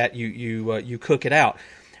do that, you cook it out.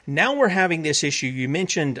 now we're having this issue. You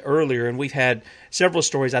mentioned earlier, and we've had several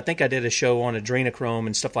stories. I think I did a show on adrenochrome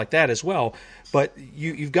and stuff like that as well. But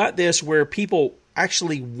you've got this where people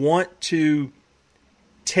actually want to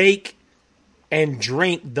take and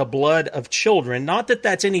drink the blood of children. Not that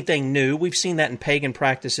that's anything new. We've seen that in pagan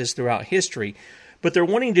practices throughout history. But they're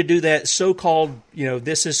wanting to do that so-called,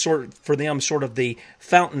 this is sort of, for them, sort of the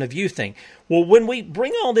fountain of youth thing. Well, when we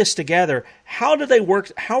bring all this together, how do they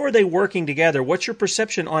work? How are they working together? What's your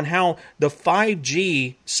perception on how the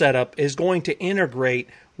 5G setup is going to integrate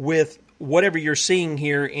with whatever you're seeing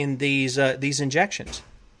here in these injections?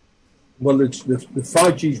 Well, the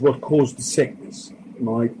 5G is what caused the sickness.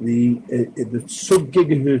 Right, the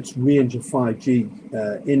sub-gigahertz range of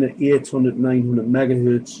 5G in at 800, 900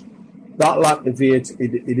 megahertz, that'll activate,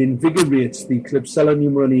 it invigorates the Klebsiella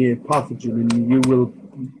pneumoniae pathogen, and you will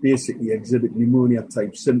basically exhibit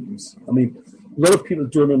pneumonia-type symptoms. I mean, a lot of people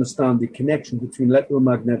don't understand the connection between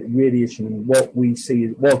electromagnetic radiation and what we see,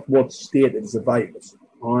 what's stated as a virus.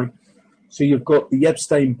 All right, so you've got the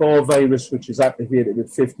Epstein-Barr virus, which is activated at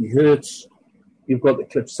 50 hertz. You've got the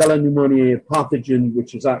Klebsiella pneumoniae pathogen,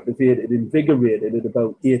 which is activated, invigorated at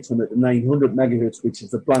about 800 to 900 megahertz, which is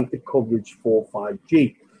the blanket coverage for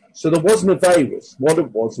 5G. So there wasn't a virus. What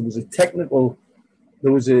it was a technical,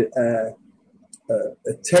 there was a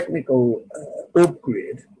technical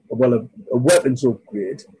upgrade, well, a weapons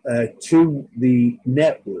upgrade to the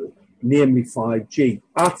network, namely 5G,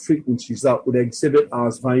 at frequencies that would exhibit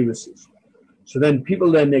as viruses. So then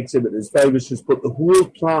people then exhibit as viruses, but the whole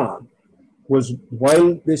plan was,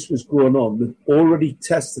 while this was going on, they'd already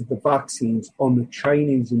tested the vaccines on the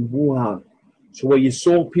Chinese in Wuhan. So where you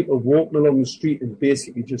saw people walking along the street and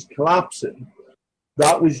basically just collapsing,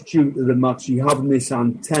 that was due to them actually having this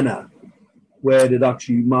antenna where it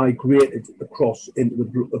actually migrated across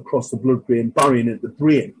the blood-brain barrier into the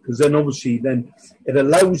brain. Because then obviously then it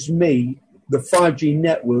allows me, the 5G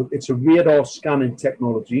network, it's a radar scanning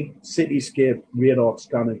technology, cityscape radar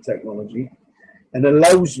scanning technology, and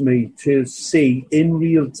allows me to see in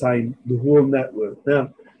real time the whole network.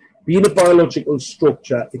 Now, being a biological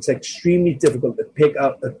structure, it's extremely difficult to pick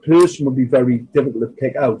out. A person would be very difficult to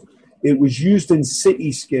pick out. It was used in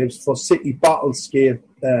cityscapes for city battlescape,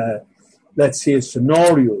 let's say,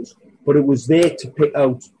 scenarios, but it was there to pick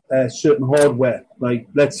out certain hardware, like,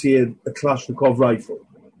 let's say, a Kalashnikov rifle.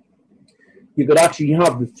 You could actually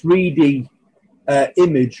have the 3D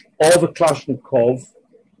image of a Kalashnikov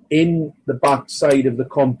in the back side of the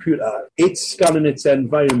computer. It's scanning its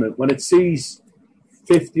environment. When it sees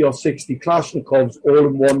 50 or 60 Kalashnikovs all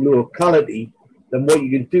in one locality, then what you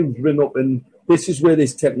can do is ring up, and this is where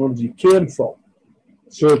this technology came from.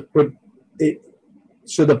 So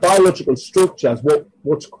the biological structures,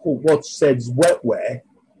 what's said as wetware,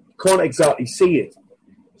 you can't exactly see it.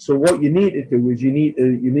 So what you need to do is you need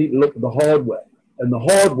to look at the hardware, and the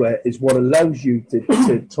hardware is what allows you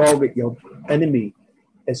to target your enemy,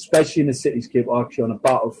 especially in a cityscape, actually on a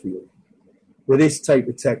battlefield, with this type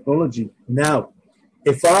of technology. Now,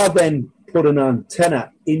 if I then put an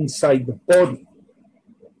antenna inside the body,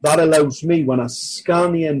 that allows me, when I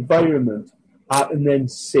scan the environment, I can then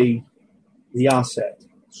see the asset.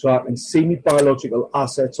 So I can see my biological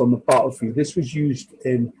assets on the battlefield. This was used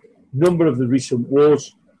in a number of the recent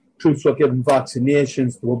wars. Troops were given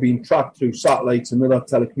vaccinations. They were being tracked through satellites and other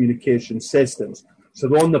telecommunication systems. So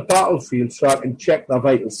they're on the battlefield, so I can check their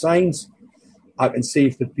vital signs. I can see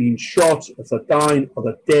if they've been shot, if they're dying or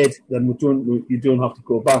they're dead. Then you don't have to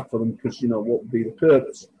go back for them, because, what would be the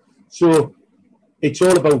purpose? So it's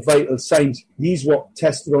all about vital signs. These were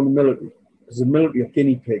tested on the military, because the military are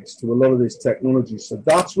guinea pigs to a lot of this technology. So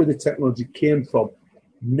that's where the technology came from.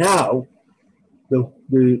 Now,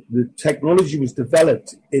 the technology was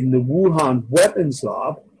developed in the Wuhan weapons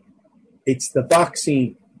lab. It's the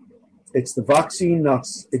vaccine. It's the vaccine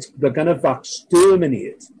they're going to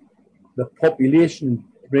exterminate the population,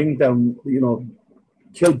 bring down,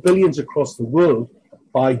 kill billions across the world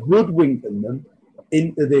by hoodwinking them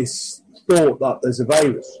into this thought that there's a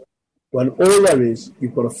virus. When all there is,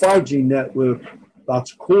 you've got a 5G network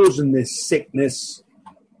that's causing this sickness,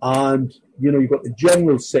 and you've got the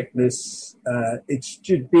general sickness. It's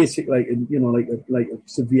just basically like a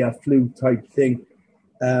severe flu type thing.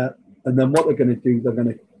 And then what they're going to do, they're going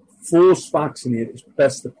to force vaccinate as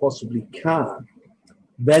best they possibly can.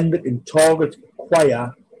 Then they can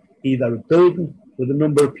acquire either a building with a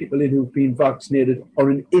number of people in who've been vaccinated,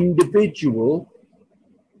 or an individual,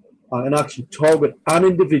 and actually target an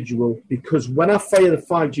individual, because when I fire the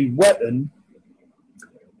 5G weapon,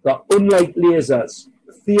 that unlike lasers,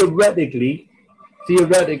 theoretically,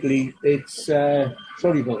 it's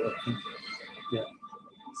sorry about that. Yeah.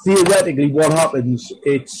 theoretically, what happens,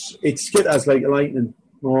 it skitters like lightning,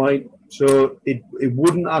 all right? So it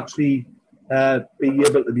wouldn't actually be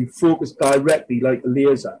able to be focused directly like a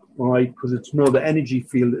laser, all right? Because it's more the energy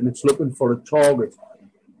field and it's looking for a target.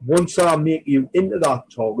 Once I make you into that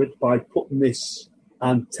target by putting this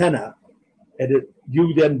antenna,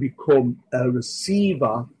 you then become a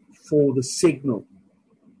receiver for the signal.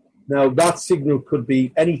 Now, that signal could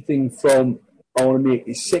be anything from I want to make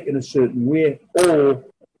you sick in a certain way, or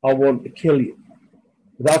I want to kill you.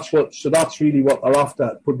 That's really what they're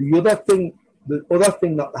after. But the other thing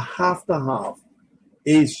that they have to have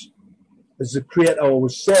is, as the Creator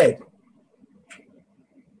always said,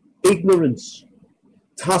 ignorance,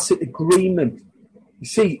 tacit agreement. You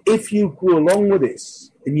see, if you go along with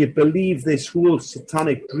this and you believe this whole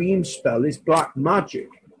satanic dream spell is black magic,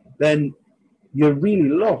 then you're really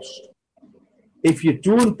lost. If you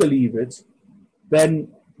don't believe it, then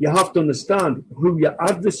you have to understand who your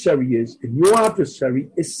adversary is, and your adversary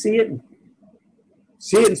is Satan.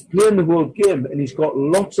 Satan's playing the whole game, and he's got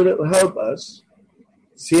lots of little helpers.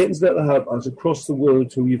 Satan's little helpers across the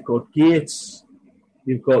world. So you've got Gates,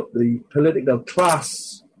 you've got the political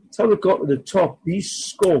class. That's how they got to the top. These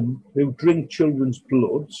scum who drink children's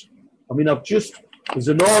blood. I mean, there's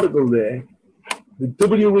an article there. The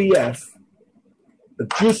WEF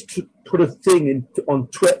have just put a thing on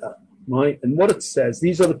Twitter, right? And what it says,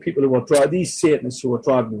 these are the people who are driving, these Satanists who are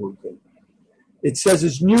driving the whole thing. It says,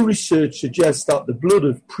 as new research suggests that the blood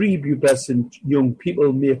of prepubescent young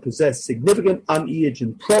people may possess significant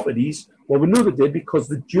anti-aging properties. Well, we know they did because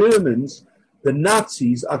the Germans, the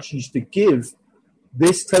Nazis, actually used to give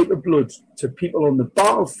this type of blood to people on the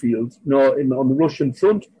battlefield, on the Russian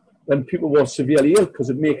front, when people were severely ill, because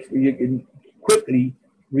you can quickly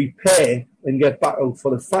repair and get back out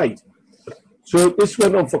for the fight. So this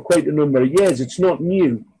went on for quite a number of years. It's not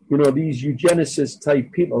new, these eugenicist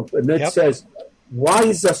type people. And it says, why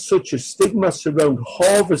is there such a stigma surround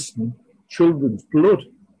harvesting children's blood?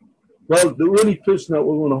 Well, the only person that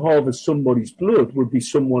would want to harvest somebody's blood would be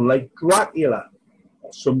someone like Dracula,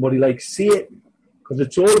 or somebody like Satan, because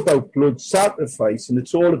it's all about blood sacrifice, and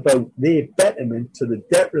it's all about their betterment to the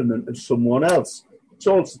detriment of someone else. It's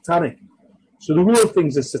all satanic. So the whole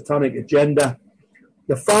thing's a satanic agenda.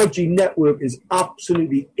 The 5G network is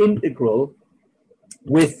absolutely integral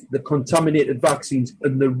with the contaminated vaccines.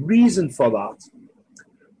 And the reason for that,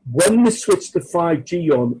 when they switched to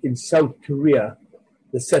 5G on in South Korea,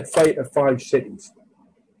 they set fire to 5 cities.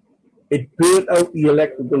 It burnt out the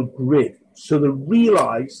electrical grid. So they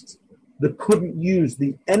realized they couldn't use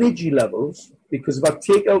the energy levels, because if I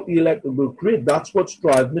take out the electrical grid, that's what's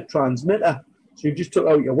driving the transmitter. So you just took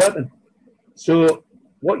out your weapon. So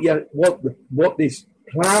what this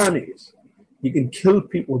plan is, you can kill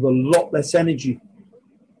people with a lot less energy.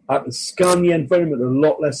 I can scan the environment with a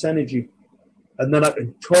lot less energy. And then I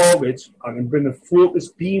can bring a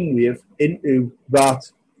focused beam wave into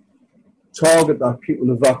that target that people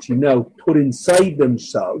have actually now put inside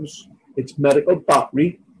themselves. It's medical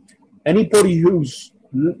battery. Anybody who's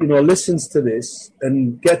listens to this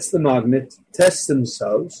and gets the magnet, tests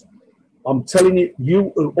themselves, I'm telling you,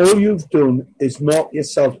 all you've done is mark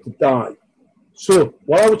yourself to die. So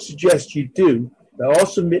what I would suggest you do, there are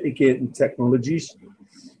some mitigating technologies.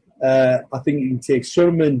 I think you can take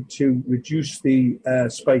Sermon to reduce the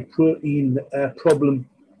spike protein problem,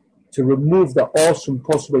 to remove the awesome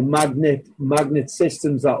possible magnet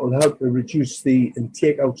systems that will help to reduce and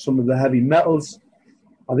take out some of the heavy metals.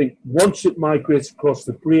 I think once it migrates across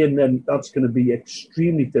the brain, then that's going to be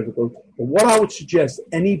extremely difficult. But what I would suggest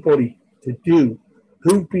anybody to do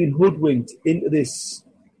who've been hoodwinked into this,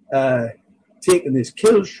 taking this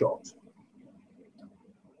kill shot,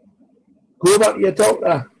 go back to your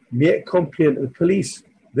doctor, make a complaint to the police.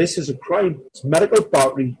 This is a crime. It's medical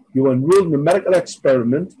battery. You enrolled in a medical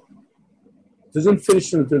experiment. It doesn't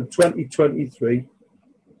finish until 2023.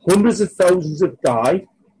 Hundreds of thousands have died.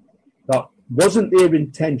 That wasn't their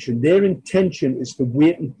intention. Their intention is to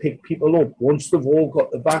wait and pick people up once they've all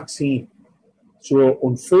got the vaccine. So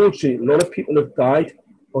unfortunately, a lot of people have died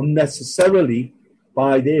unnecessarily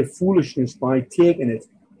by their foolishness by taking it.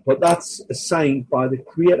 But that's assigned by the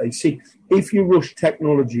Creator. You see, if you rush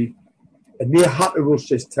technology, and they had to rush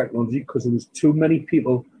this technology because there was too many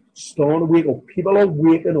people starting to wake up. People are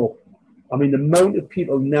waking up. I mean, the amount of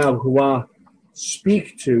people now who I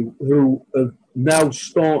speak to who are now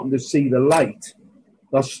starting to see the light,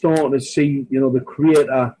 they're starting to see, the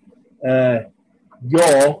Creator, they're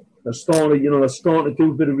starting to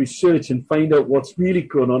do a bit of research and find out what's really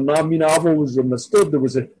going on. I mean, I've always understood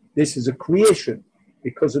this is a creation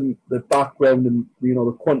because of the background and,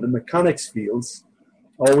 the quantum mechanics fields.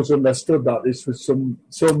 I always understood that this was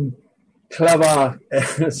some clever,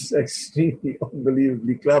 extremely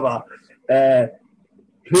unbelievably clever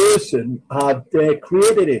person had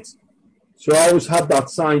created it. So I always had that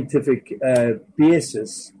scientific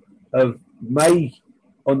basis of my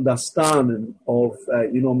understanding of,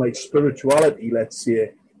 my spirituality, let's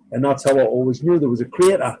say, and that's how I always knew there was a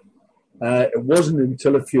creator. It wasn't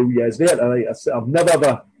until a few years later. Like I said, I've never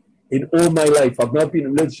ever, in all my life, I've never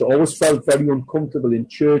been religious. I always felt very uncomfortable in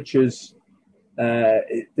churches.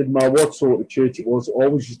 It didn't matter what sort of church it was. I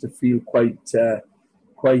always used to feel quite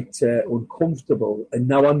uncomfortable. And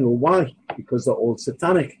now I know why, because they're all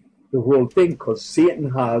satanic, the whole thing, because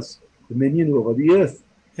Satan has dominion over the earth.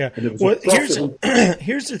 Yeah. Well, here's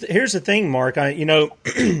the thing, Mark.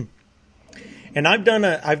 And I've done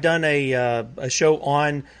a show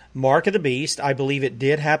on Mark of the Beast. I believe it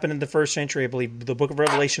did happen in the first century. I believe the Book of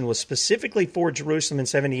Revelation was specifically for Jerusalem in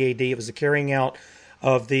 70 AD. It was the carrying out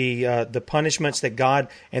of the punishments that God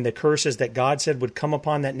and the curses that God said would come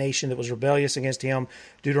upon that nation that was rebellious against Him.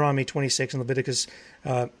 Deuteronomy 26 and Leviticus,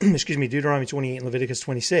 Deuteronomy 28 and Leviticus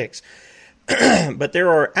 26. But there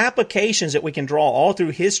are applications that we can draw all through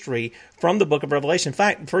history from the Book of Revelation. In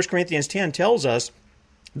fact, 1 Corinthians 10 tells us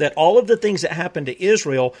that all of the things that happened to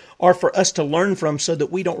Israel are for us to learn from so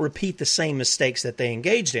that we don't repeat the same mistakes that they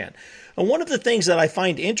engaged in. And one of the things that I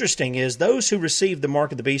find interesting is those who received the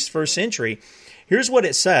mark of the beast first century, here's what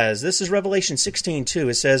it says. This is Revelation 16:2.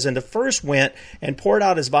 It says, "And the first went and poured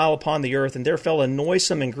out his vial upon the earth, and there fell a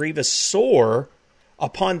noisome and grievous sore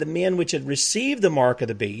upon the men which had received the mark of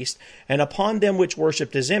the beast, and upon them which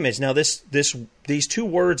worshipped his image." Now these two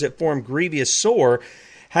words that form grievous sore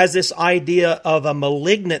has this idea of a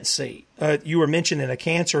malignancy. You were mentioning a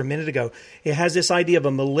cancer a minute ago. It has this idea of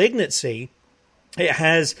a malignancy. It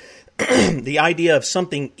has the idea of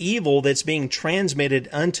something evil that's being transmitted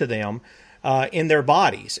unto them in their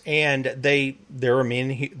bodies, and there are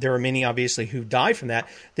many obviously who die from that.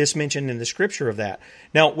 This mentioned in the scripture of that.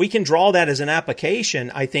 Now we can draw that as an application.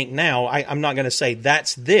 I think now I'm not going to say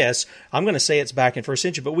that's this. I'm going to say it's back in first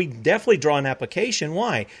century, but we definitely draw an application.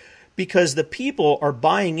 Why? Because the people are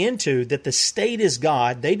buying into that the state is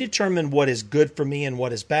God. They determine what is good for me and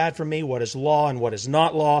what is bad for me, what is law and what is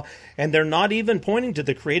not law. And they're not even pointing to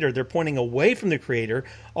the Creator. They're pointing away from the Creator,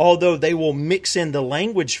 although they will mix in the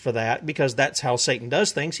language for that because that's how Satan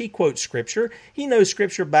does things. He quotes Scripture. He knows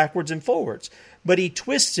Scripture backwards and forwards, but he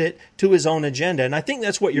twists it to his own agenda. And I think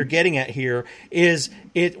that's what you're getting at here is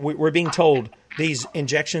we're being told these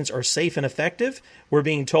injections are safe and effective. We're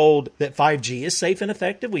being told that 5G is safe and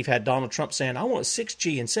effective. We've had Donald Trump saying, I want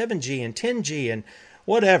 6G and 7G and 10G and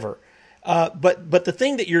whatever. But the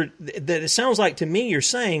thing that it sounds like to me you're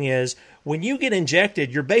saying is when you get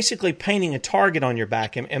injected, you're basically painting a target on your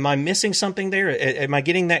back. Am I missing something there? Am I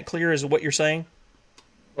getting that clear as what you're saying?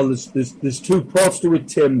 Well, there's two parts to it,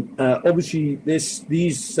 Tim. Obviously, these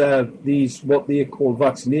what they call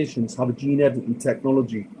vaccinations have a gene editing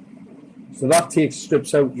technology. So that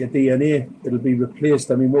strips out your DNA. It'll be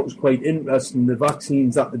replaced. I mean, what was quite interesting, the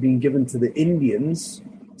vaccines that have been given to the Indians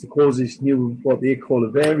to cause this new, what they call a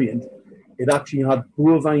variant, it actually had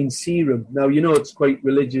bovine serum. Now, it's quite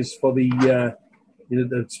religious for the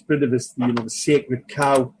spirit of the sacred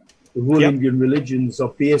cow. The whole Indian religions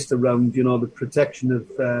are based around, the protection of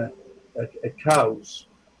cows.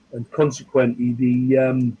 And consequently,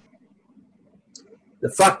 the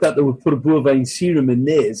fact that they would put a bovine serum in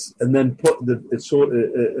theirs and then put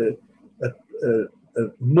a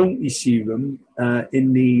monkey serum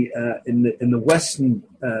in the Western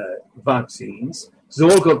vaccines, so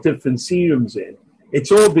they've all got different serums in. It's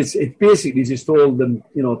basically just all them,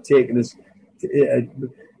 taken as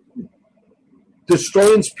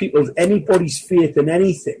destroying anybody's faith in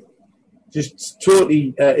anything. Just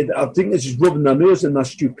totally, I think this is rubbing their nose in their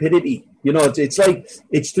stupidity.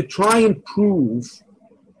 It's to try and prove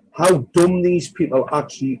how dumb these people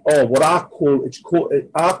actually are. What I call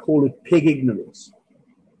it pig ignorance.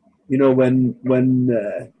 When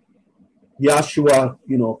Yahshua,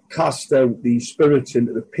 cast out the spirits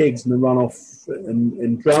into the pigs and they ran off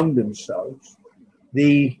and drowned themselves.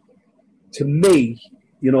 To me,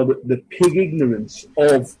 the pig ignorance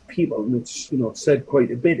of people, and it's said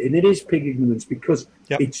quite a bit, and it is pig ignorance because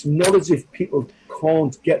it's not as if people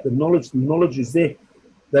can't get the knowledge. The knowledge is there.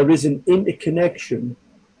 There is an interconnection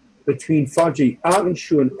between 5G. I can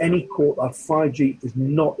show in any court that 5G is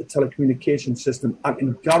not a telecommunication system. I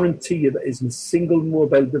can guarantee you that isn't a single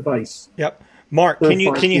mobile device. Yep. Mark, can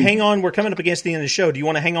you hang on? We're coming up against the end of the show. Do you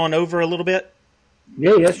want to hang on over a little bit?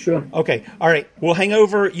 Yeah, sure. Okay. All right. We'll hang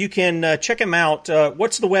over. You can check him out.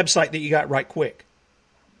 What's the website that you got right quick?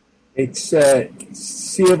 It's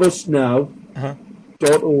Save Us Now.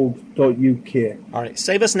 All right,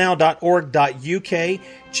 saveusnow.org.uk.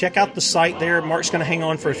 Check out the site there. Mark's going to hang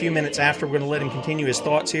on for a few minutes after. We're going to let him continue his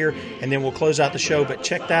thoughts here, and then we'll close out the show. But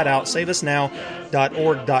check that out,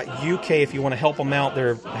 saveusnow.org.uk, if you want to help them out.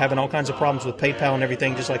 They're having all kinds of problems with PayPal and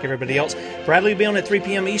everything, just like everybody else. Bradley will be on at 3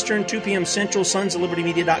 p.m. Eastern, 2 p.m. Central,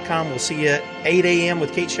 sonsoflibertymedia.com. We'll see you at 8 a.m.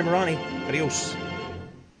 with Kate Shimarani. Adios.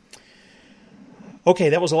 Okay,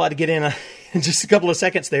 that was a lot to get in just a couple of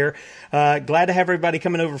seconds there. Glad to have everybody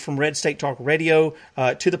coming over from Red State Talk Radio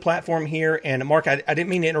to the platform here. And Mark, I didn't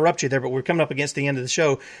mean to interrupt you there, but we're coming up against the end of the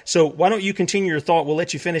show. So why don't you continue your thought? We'll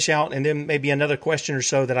let you finish out, and then maybe another question or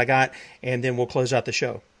so that I got, and then we'll close out the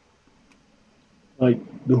show. Right,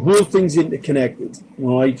 the whole thing's interconnected.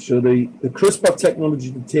 Right, so the CRISPR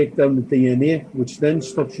technology to take down the DNA, which then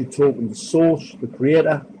stops you talking to the source, the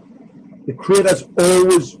creator. The creators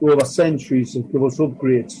always, over centuries, have given us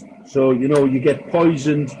upgrades. So, you get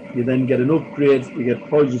poisoned, you then get an upgrade, you get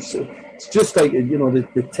poisoned. So it's just like,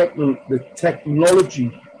 the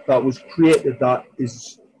technology that was created, that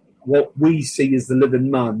is what we see as the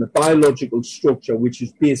living man, the biological structure, which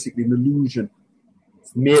is basically an illusion.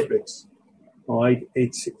 It's matrix. All right?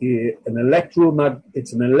 It's an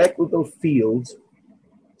electrical field,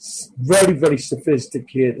 very, very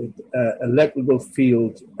sophisticated electrical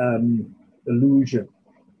field illusion.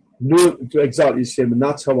 No, exactly the same, and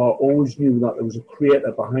that's how I always knew that there was a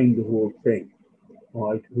creator behind the whole thing,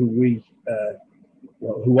 right? Who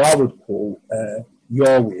I would call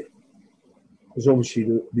Yahweh, because obviously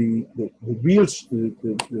the real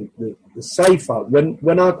the cipher.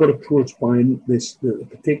 When I got approached by the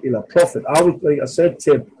particular prophet, I was, like I said,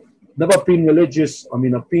 Tim, never been religious. I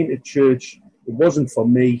mean, I've been to church. It wasn't for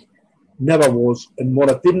me. Never was. And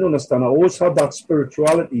what I didn't understand, I always had that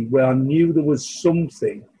spirituality where I knew there was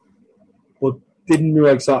something, but didn't know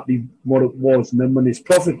exactly what it was. And then when this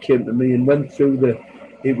prophet came to me and went through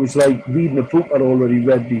it was like reading a book I'd already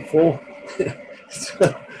read before. It's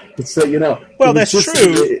Well, that's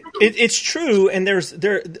true. It's true, and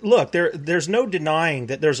there's no denying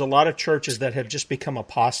that there's a lot of churches that have just become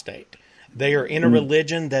apostate. They are in a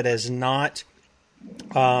religion that is not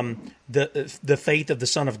the faith of the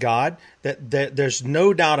Son of God. That there's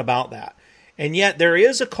no doubt about that. And yet there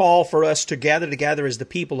is a call for us to gather together as the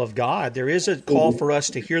people of God. There is a call for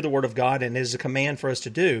us to hear the Word of God, and it is a command for us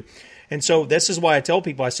to do. And so this is why I tell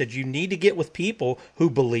people, I said, you need to get with people who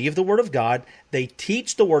believe the Word of God. They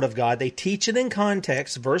teach the Word of God. They teach it in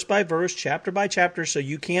context, verse by verse, chapter by chapter, so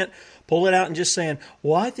you can't pull it out and just saying,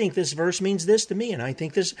 well, I think this verse means this to me, and I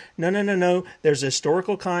think this. No. There's a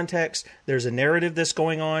historical context. There's a narrative that's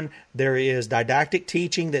going on. There is didactic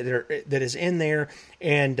teaching that is in there,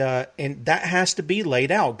 and that has to be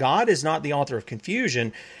laid out. God is not the author of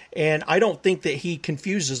confusion, and I don't think that He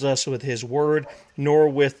confuses us with His Word, nor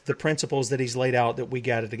with the principles that He's laid out that we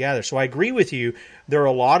gather together. So I agree with you. There are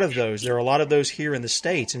a lot of those. There are a lot of those here in the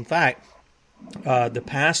States. In fact,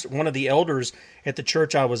 one of the elders at the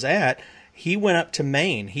church I was at, he went up to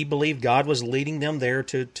Maine. He believed God was leading them there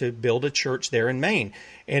to build a church there in Maine.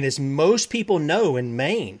 And as most people know, in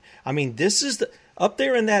Maine, I mean, this is up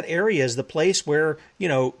there in that area is the place where,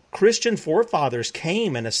 Christian forefathers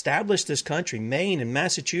came and established this country, Maine and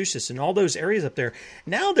Massachusetts and all those areas up there.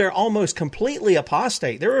 Now they're almost completely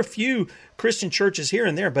apostate. There are a few Christian churches here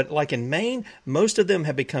and there, but like in Maine, most of them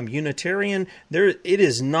have become Unitarian. It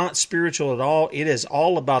is not spiritual at all. It is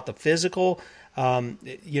all about the physical.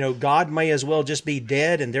 God may as well just be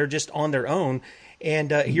dead and they're just on their own.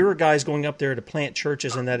 And here are guys going up there to plant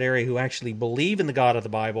churches in that area who actually believe in the God of the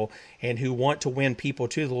Bible and who want to win people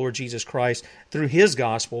to the Lord Jesus Christ through His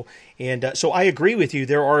gospel. And so I agree with you.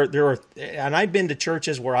 There are, and I've been to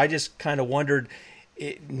churches where I just kind of wondered,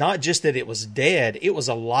 not just that it was dead, it was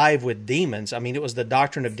alive with demons. I mean, it was the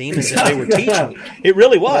doctrine of demons that they were teaching. It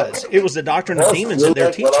really was. It was the doctrine of demons that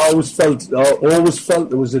they're teaching. I always felt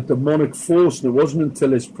there was a demonic force, and it wasn't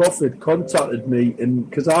until this prophet contacted me, and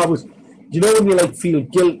because I was. When you feel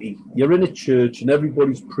guilty, you're in a church and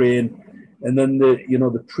everybody's praying, and then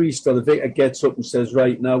the priest or the vicar gets up and says,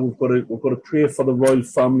 "Right now we've got to pray for the royal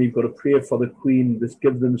family, we've got to pray for the Queen, just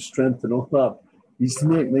give them strength and all that." It used to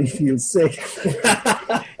make me feel sick.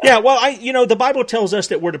 Yeah, well, the Bible tells us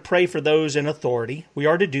that we're to pray for those in authority. We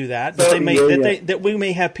are to do that. That we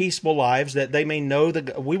may have peaceful lives, that they may know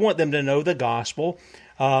we want them to know the gospel.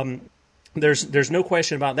 There's no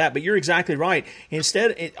question about that, but you're exactly right.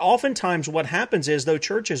 Instead, oftentimes what happens is, though,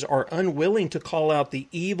 churches are unwilling to call out the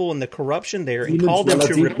evil and the corruption there and call them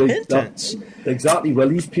to repentance. Exactly. Well,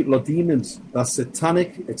 these people are demons. They're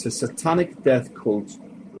satanic. It's a satanic death cult,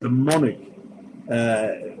 demonic.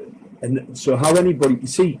 And so how anybody... You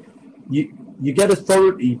see, you get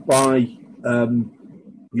authority by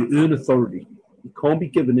You earn authority. You can't be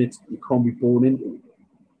given it. You can't be born into it.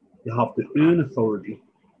 You have to earn authority.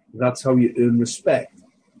 That's how you earn respect.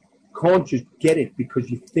 You can't just get it because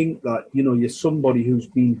you think that, you're somebody who's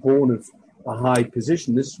been born of a high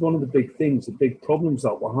position. This is one of the big things, the big problems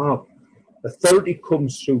that we have. Authority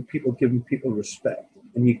comes through people giving people respect.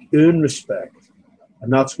 And you earn respect.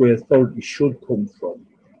 And that's where authority should come from.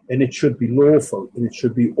 And it should be lawful. And it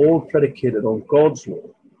should be all predicated on God's law.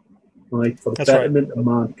 Right, for the betterment of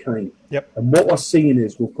mankind. Yep. And what we're seeing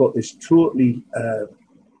is we've got this totally,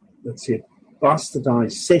 let's say,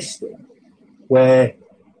 bastardized system where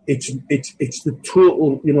it's the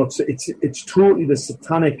total, it's totally the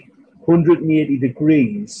satanic 180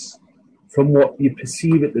 degrees from what you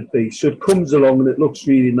perceive it to be. So it comes along and it looks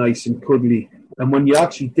really nice and cuddly, and when you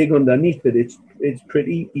actually dig underneath it, it's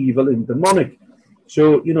pretty evil and demonic.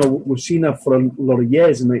 So we've seen that for a lot of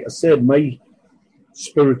years, and like I said, my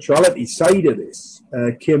spirituality side of this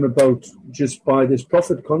came about just by this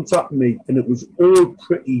prophet contacting me, and it was all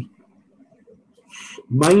pretty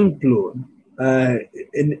mind-blowing.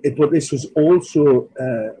 But this was also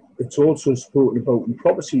it's also spoken about in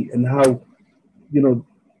prophecy, and how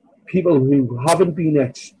people who haven't been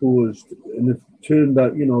exposed and have turned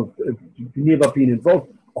that never been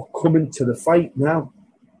involved are coming to the fight now.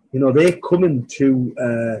 They're coming to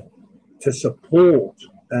support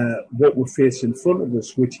what we face in front of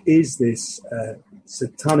us, which is this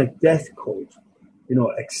satanic death cult,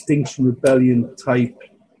 Extinction Rebellion type,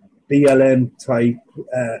 BLM type,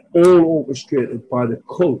 all orchestrated by the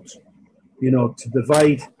cult, to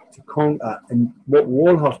divide, to conquer. And what we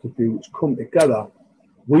all have to do is come together.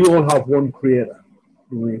 We all have one creator.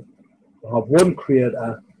 We have one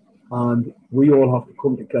creator, and we all have to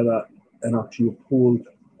come together and actually uphold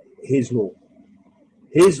his law.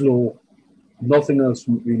 His law. Nothing else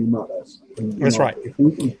really matters. And, That's right. If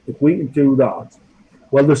we can do that,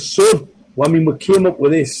 well, the sun. Well, I mean, we came up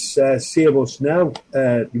with this Save Us Now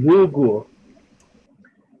a year ago,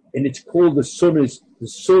 and it's called the sun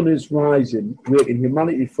is rising, waking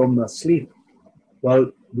humanity from their sleep.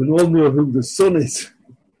 Well, we all know who the sun is.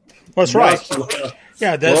 Well, that's right.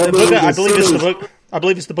 Yeah, the book. I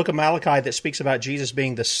believe it's the book of Malachi that speaks about Jesus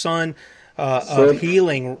being the son of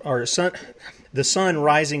healing, or son. The sun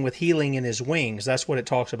rising with healing in his wings. That's what it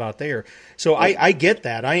talks about there. So I get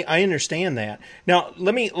that. I understand that. Now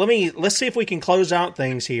let's see if we can close out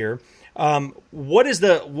things here. What is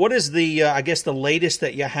the I guess the latest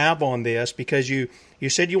that you have on this? Because you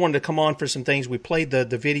said you wanted to come on for some things. We played the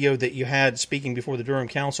video that you had speaking before the Durham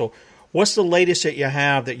Council. What's the latest that you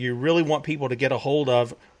have that you really want people to get a hold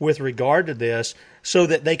of with regard to this, so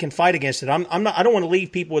that they can fight against it? I don't want to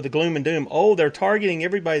leave people with the gloom and doom. Oh, they're targeting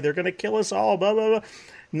everybody. They're going to kill us all. Blah blah blah.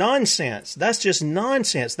 Nonsense. That's just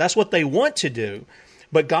nonsense. That's what they want to do.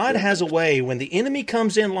 But God has a way. When the enemy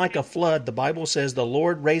comes in like a flood, the Bible says the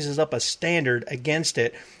Lord raises up a standard against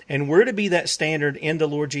it, and we're to be that standard in the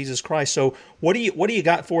Lord Jesus Christ. So what do you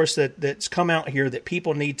got for us that's come out here that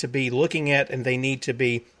people need to be looking at and they need to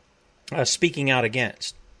be speaking out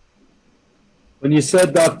against? When you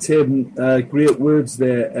said that, Tim, great words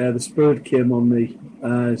there, the Spirit came on me,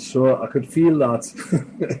 so I could feel that,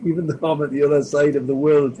 even though I'm at the other side of the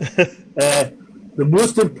world. The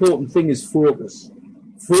most important thing is focus.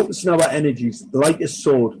 Focus on our energies, like a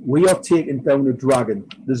sword. We are taking down a dragon.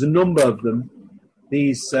 There's a number of them,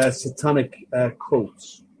 these satanic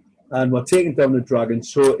cults, and we're taking down a dragon.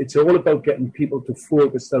 So it's all about getting people to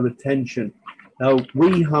focus their attention. Now,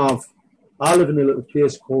 I live in a little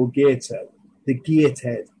place called Gateshead, the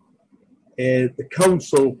Gatehead. The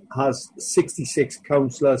council has 66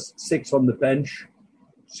 councillors, 6 on the bench.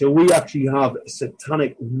 So we actually have a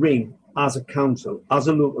satanic ring as a council, as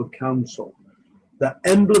a local council. The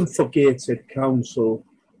emblem for Gateshead Council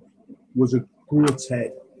was a goat's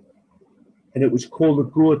head, and it was called a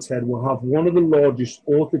goat's head. We'll have one of the largest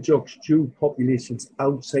Orthodox Jew populations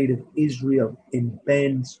outside of Israel in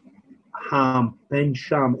Ben Sham.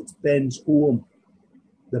 It's Ben's home.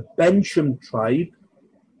 The Bensham tribe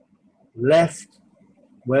left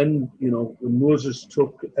when Moses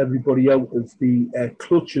took everybody out of the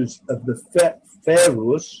clutches of the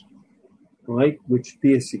pharaohs, right? Which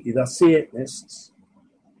basically they're Satanists.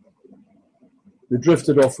 They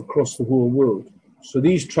drifted off across the whole world. So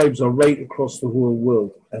these tribes are right across the whole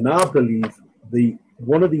world, and I believe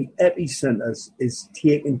one of the epicenters is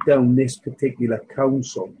taking down this particular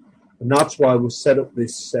council. And that's why we set up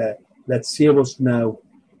this Let's Save Us Now.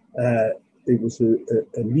 It was a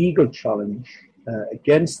legal challenge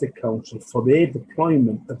against the council for their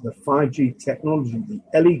deployment of the 5G technology, the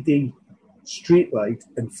LED streetlight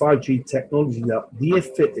and 5G technology that they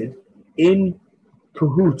fitted in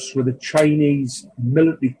cahoots with the Chinese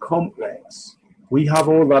military complex. We have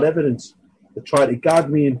all that evidence. They tried to gag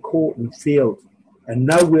me in court and failed. And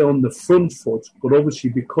now we're on the front foot, but obviously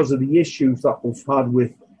because of the issues that we've had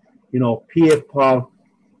with, PayPal,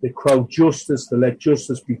 the crowd justice, to let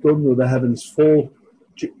justice be done with the heavens fall,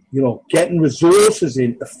 getting resources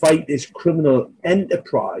in to fight this criminal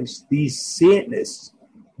enterprise, these Satanists,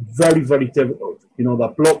 very, very difficult. They're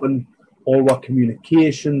blocking all our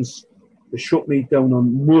communications. They shut me down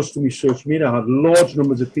on most of my social media. I had large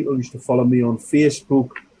numbers of people who used to follow me on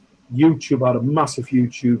Facebook, YouTube. I had a massive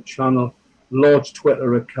YouTube channel, large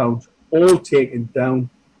Twitter account, all taken down.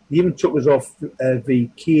 They even took us off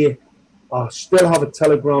VK. I still have a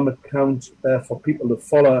Telegram account for people to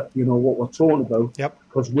follow, what we're talking about. Yep.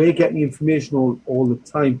 Because we're getting information all the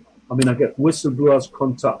time. I mean, I get whistleblowers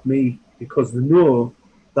contact me because they know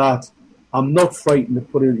that I'm not frightened to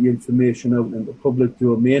put the information out in the public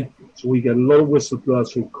domain. So we get a lot of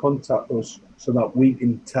whistleblowers who contact us so that we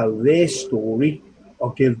can tell their story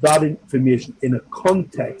or give that information in a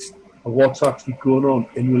context of what's actually going on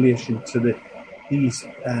in relation to these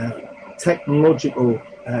technological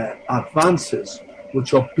advances,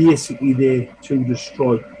 which are basically there to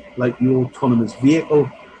destroy, like the autonomous vehicle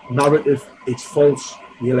narrative. It's false.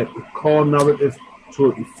 The electric car narrative,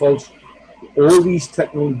 totally false. All these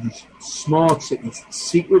technologies, smart cities,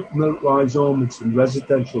 secret militarized armaments and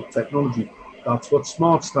residential technology, that's what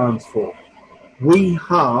SMART stands for. We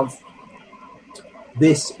have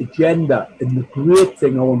this agenda, and the great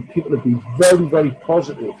thing, I want people to be very, very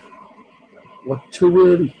positive. We're too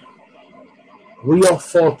early. We are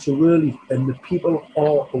far too early, and the people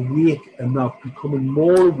are awake, and they're becoming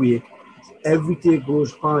more awake as every day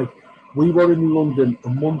goes by. We were in London a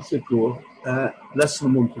month ago, less than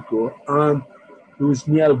a month ago, and there was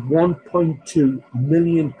nearly 1.2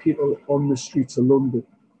 million people on the streets of London.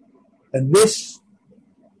 And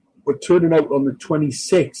we're turning out on the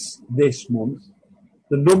 26th this month.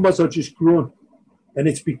 The numbers are just growing. And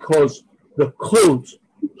it's because the cult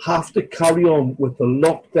have to carry on with the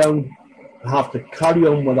lockdown, have to carry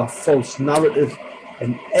on with a false narrative.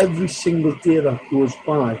 And every single day that goes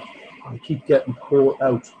by, I keep getting caught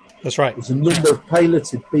out. That's right. There's a number of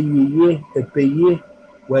pilots at BA,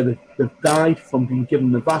 where they've died from being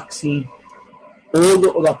given the vaccine. All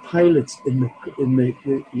the other pilots in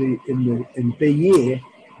BA,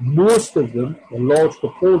 most of them, a large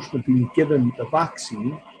proportion, have been given the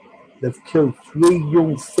vaccine. They've killed 3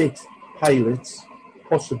 young, fit pilots,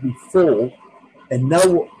 possibly 4. And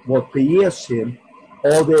now what BA is saying,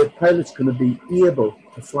 are their pilots going to be able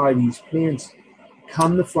to fly these planes?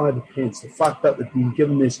 Can they fly the planes? The fact that they've been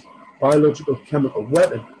given this biological chemical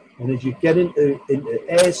weapon, and as you get into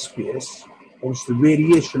airspace, obviously the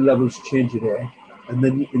radiation levels change your air, and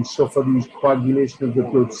then you can suffer these coagulation of the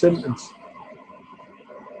blood symptoms.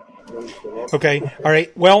 Okay, all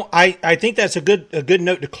right. Well, I think that's a good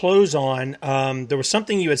note to close on. There was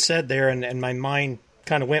something you had said there, and my mind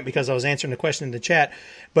kind of went because I was answering the question in the chat.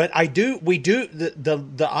 But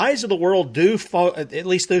the eyes of the world do, at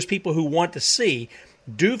least those people who want to see,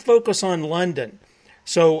 do focus on London.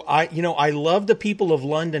 So I love the people of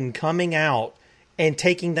London coming out and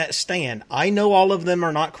taking that stand. I know all of them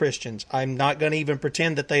are not Christians. I'm not going to even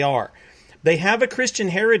pretend that they are. They have a Christian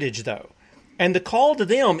heritage, though. And the call to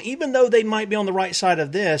them, even though they might be on the right side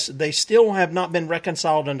of this, they still have not been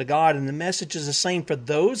reconciled unto God. And the message is the same for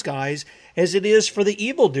those guys as it is for the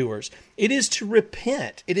evildoers. It is to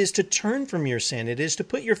repent. It is to turn from your sin. It is to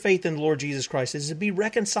put your faith in the Lord Jesus Christ. It is to be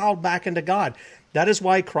reconciled back unto God. That is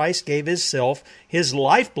why Christ gave Himself, His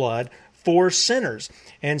lifeblood, for sinners.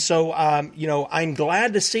 And so, I'm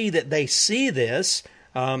glad to see that they see this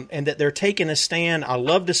and that they're taking a stand. I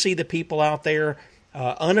love to see the people out there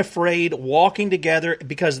unafraid, walking together,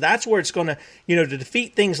 because that's where it's going to, to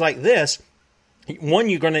defeat things like this. One,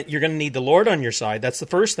 you're going to need the Lord on your side. That's the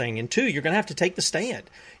first thing. And 2, you're going to have to take the stand.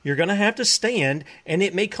 You're going to have to stand, and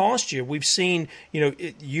it may cost you. We've seen,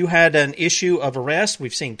 you had an issue of arrest.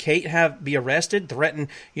 We've seen Kate be arrested, threatened,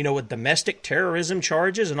 with domestic terrorism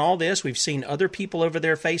charges and all this. We've seen other people over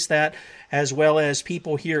there face that, as well as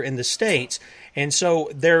people here in the States. And so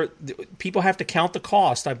people have to count the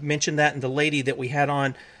cost. I've mentioned that in the lady that we had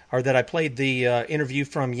on, or that I played the interview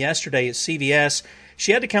from yesterday at CVS.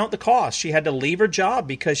 She had to count the cost. She had to leave her job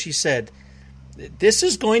because she said, this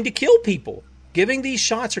is going to kill people. Giving these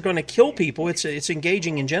shots are going to kill people. It's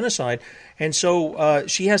engaging in genocide. And so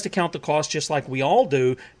she has to count the cost, just like we all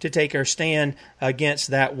do, to take our stand against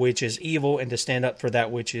that which is evil and to stand up for that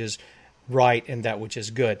which is right and that which is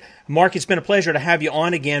good. Mark, it's been a pleasure to have you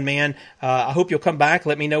on again, man. I hope you'll come back.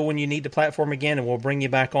 Let me know when you need the platform again, and we'll bring you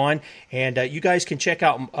back on. And you guys can check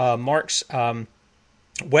out Mark's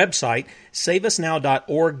website,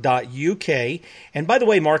 saveusnow.org.uk. And by the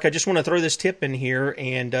way, Mark, I just want to throw this tip in here,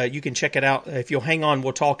 and you can check it out. If you'll hang on,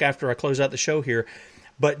 we'll talk after I close out the show here.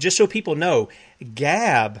 But just so people know,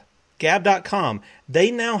 Gab.com,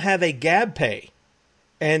 they now have a Gab Pay,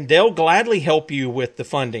 and they'll gladly help you with the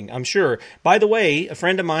funding, I'm sure. By the way, a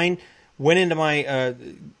friend of mine went into my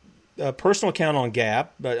personal account on Gab,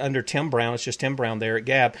 under Tim Brown, it's just Tim Brown there at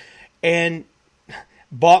Gab, and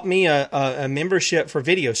bought me a membership for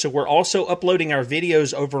videos. So we're also uploading our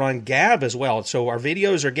videos over on Gab as well. So our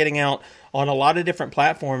videos are getting out on a lot of different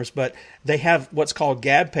platforms, but they have what's called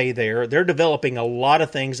Gab Pay there. They're developing a lot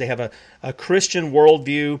of things. They have a Christian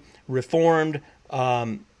worldview, Reformed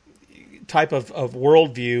type of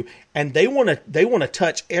worldview, and they want to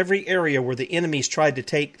touch every area where the enemy's tried to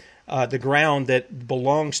take the ground that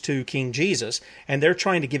belongs to King Jesus, and they're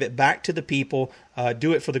trying to give it back to the people,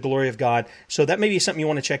 do it for the glory of God. So that may be something you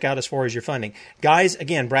want to check out as far as your funding. Guys,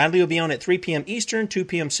 again, Bradley will be on at 3 p.m. Eastern, 2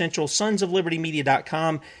 p.m. Central,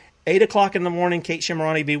 sonsoflibertymedia.com. 8 o'clock in the morning, Kate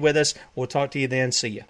Shimerani will be with us. We'll talk to you then. See you.